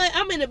 Man, what?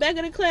 I'm in the back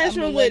of the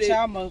classroom with it.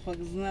 I'm gonna let y'all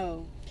motherfuckers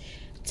know.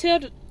 Tell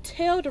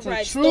the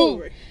right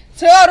story.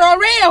 Tell the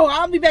real.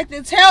 I'll be back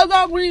there. Tell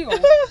the real.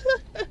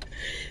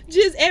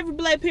 Just every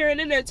black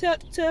parent in there. Tell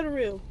the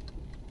real.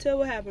 Tell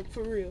what happened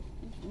for real.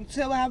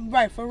 Tell what happened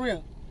right for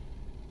real.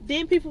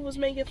 Then people was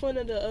making fun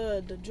of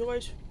the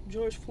George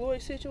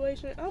Floyd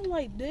situation. I'm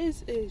like,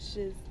 this is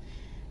just,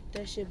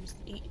 that shit was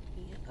eating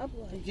me I'm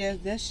like, yes,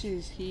 that shit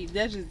is heat.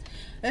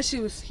 That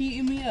shit was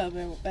heating me up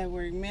at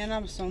work, man. I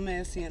was so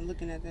mad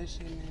looking at that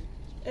shit, man.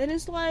 and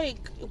it's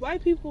like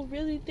white people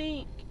really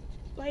think,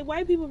 like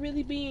white people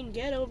really being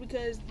ghetto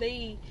because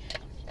they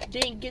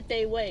didn't get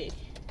their way.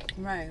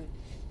 Right.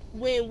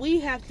 When we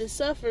have to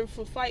suffer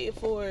for fighting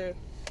for,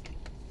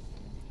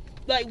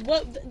 like,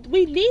 what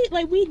we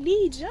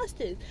need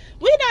justice.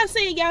 We're not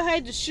saying y'all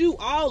had to shoot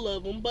all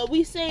of them, but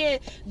we saying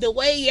the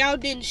way y'all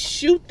didn't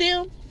shoot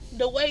them,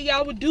 the way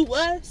y'all would do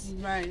us,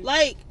 Right.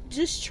 like,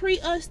 just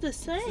treat us the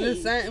same. The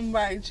same,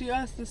 right? Treat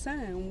us the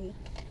same.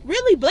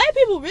 Really, black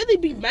people really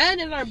be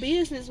minding our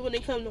business when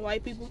it comes to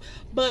white people,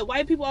 but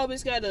white people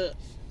always gotta,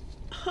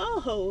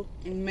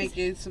 Make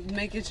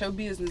it your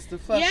business to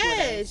fuck with us.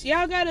 yes,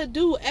 y'all gotta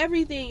do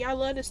everything. Y'all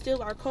love to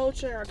steal our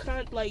culture,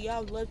 like,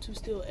 y'all love to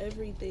steal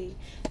everything,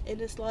 and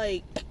it's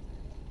like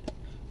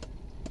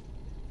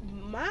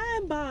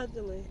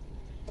mind-boggling.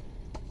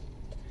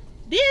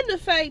 Then the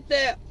fact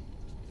that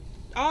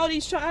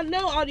I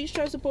know all these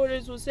Trump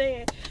supporters were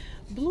saying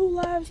Blue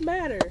Lives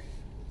Matter,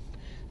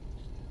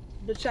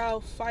 but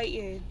y'all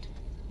fighting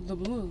the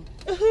blue.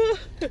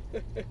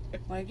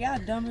 Like, y'all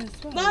dumb as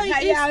fuck. Like, How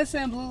y'all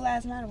saying Blue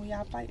Lives Matter when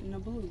y'all fighting the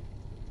blue?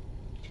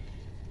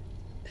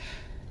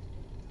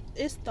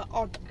 It's the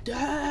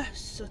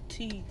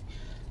audacity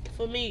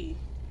for me.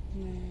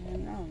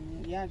 Man,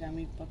 no, y'all got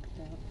me fucked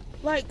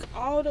up. Like,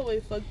 all the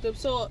way fucked up.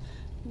 So,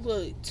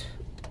 look,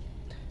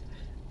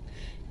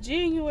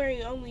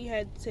 January only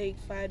had to take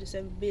 5 to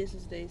 7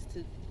 business days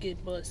to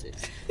get busted.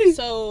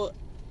 So,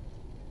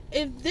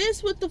 if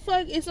this what the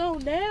fuck is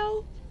on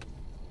now,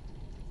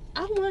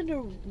 I wonder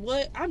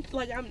what I'm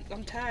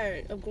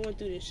tired of going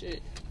through this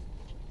shit.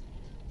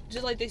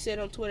 Just like they said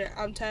on Twitter,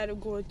 I'm tired of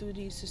going through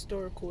these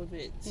historical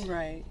events.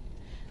 Right.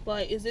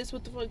 Like, is this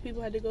what the fuck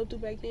people had to go through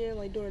back then,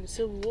 like during the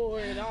Civil War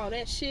and all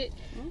that shit?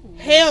 Mm.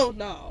 Hell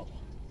no.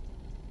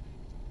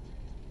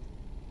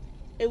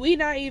 And we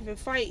not even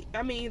fight.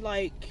 I mean,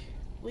 like,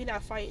 we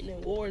not fighting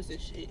in wars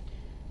and shit.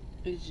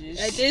 It's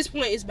just, at this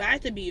point, it's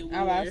about to be a war.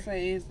 I about to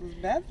say it's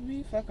about to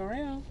be fuck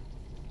around.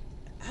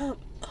 Oh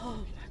my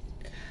god.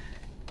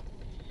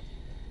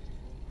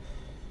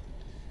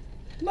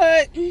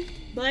 But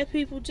Black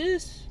people,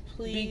 just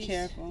please be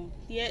careful.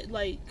 Yeah,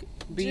 like,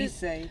 Be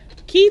safe.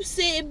 Keep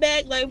sitting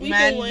back like we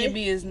Mind doing. your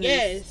business.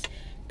 Yes.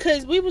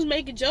 Cause we was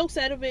making jokes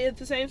out of it at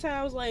the same time.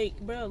 I was like,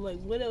 bro, like,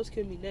 what else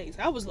can be next?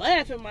 I was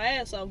laughing my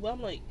ass off, but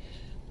I'm like,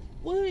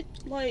 what?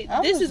 Like,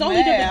 this is only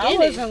the beginning. I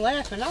wasn't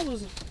laughing. I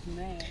was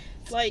mad.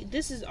 Like,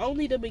 this is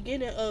only the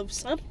beginning of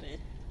something.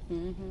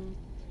 Mm-hmm.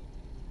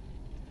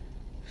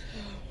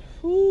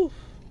 Whew.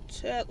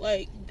 Chat,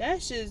 like,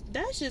 that's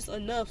just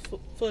enough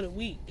for the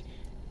week.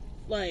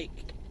 Like,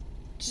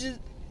 just,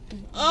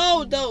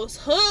 oh, those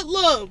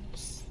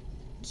hoodlums.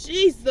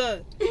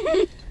 Jesus.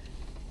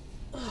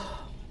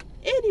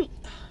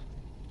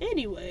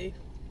 Anyway,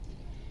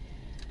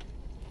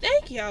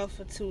 thank y'all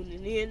for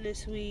tuning in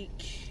this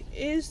week.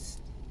 It's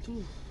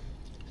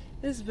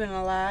been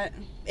a lot.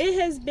 It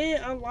has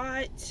been a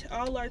lot.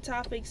 All our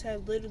topics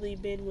have literally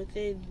been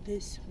within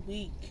this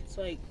week. It's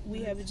like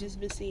we haven't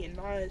just been seeing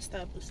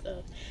non-stop of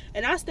stuff.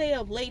 And I stay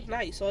up late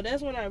night, so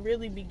that's when I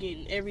really be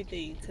getting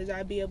everything, because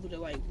I be able to,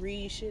 like,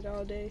 read shit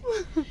all day.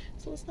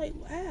 So it's like,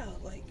 wow,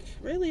 like,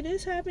 really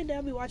this happened?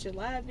 I'll be watching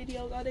live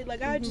videos all day.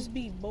 Like, I'd just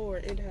be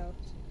bored in the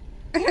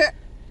house.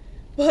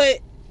 But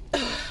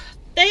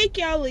thank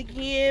y'all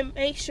again.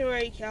 Make sure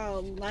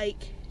y'all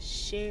like,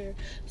 share,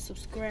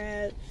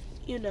 subscribe.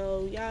 You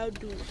know, y'all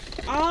do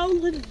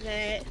all of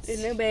that.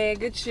 In a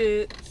bag of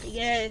chips.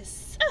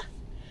 Yes.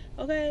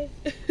 Okay.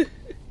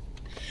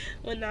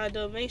 Well, nah,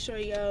 though, make sure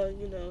y'all,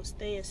 you know,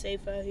 staying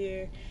safe out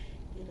here.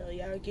 You know,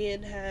 y'all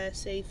getting high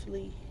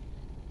safely.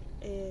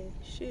 And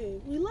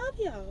shit, we love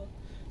y'all.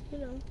 You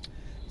know.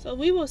 So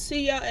we will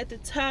see y'all at the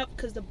top,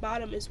 because the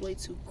bottom is way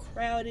too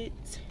crowded.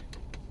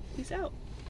 Peace out.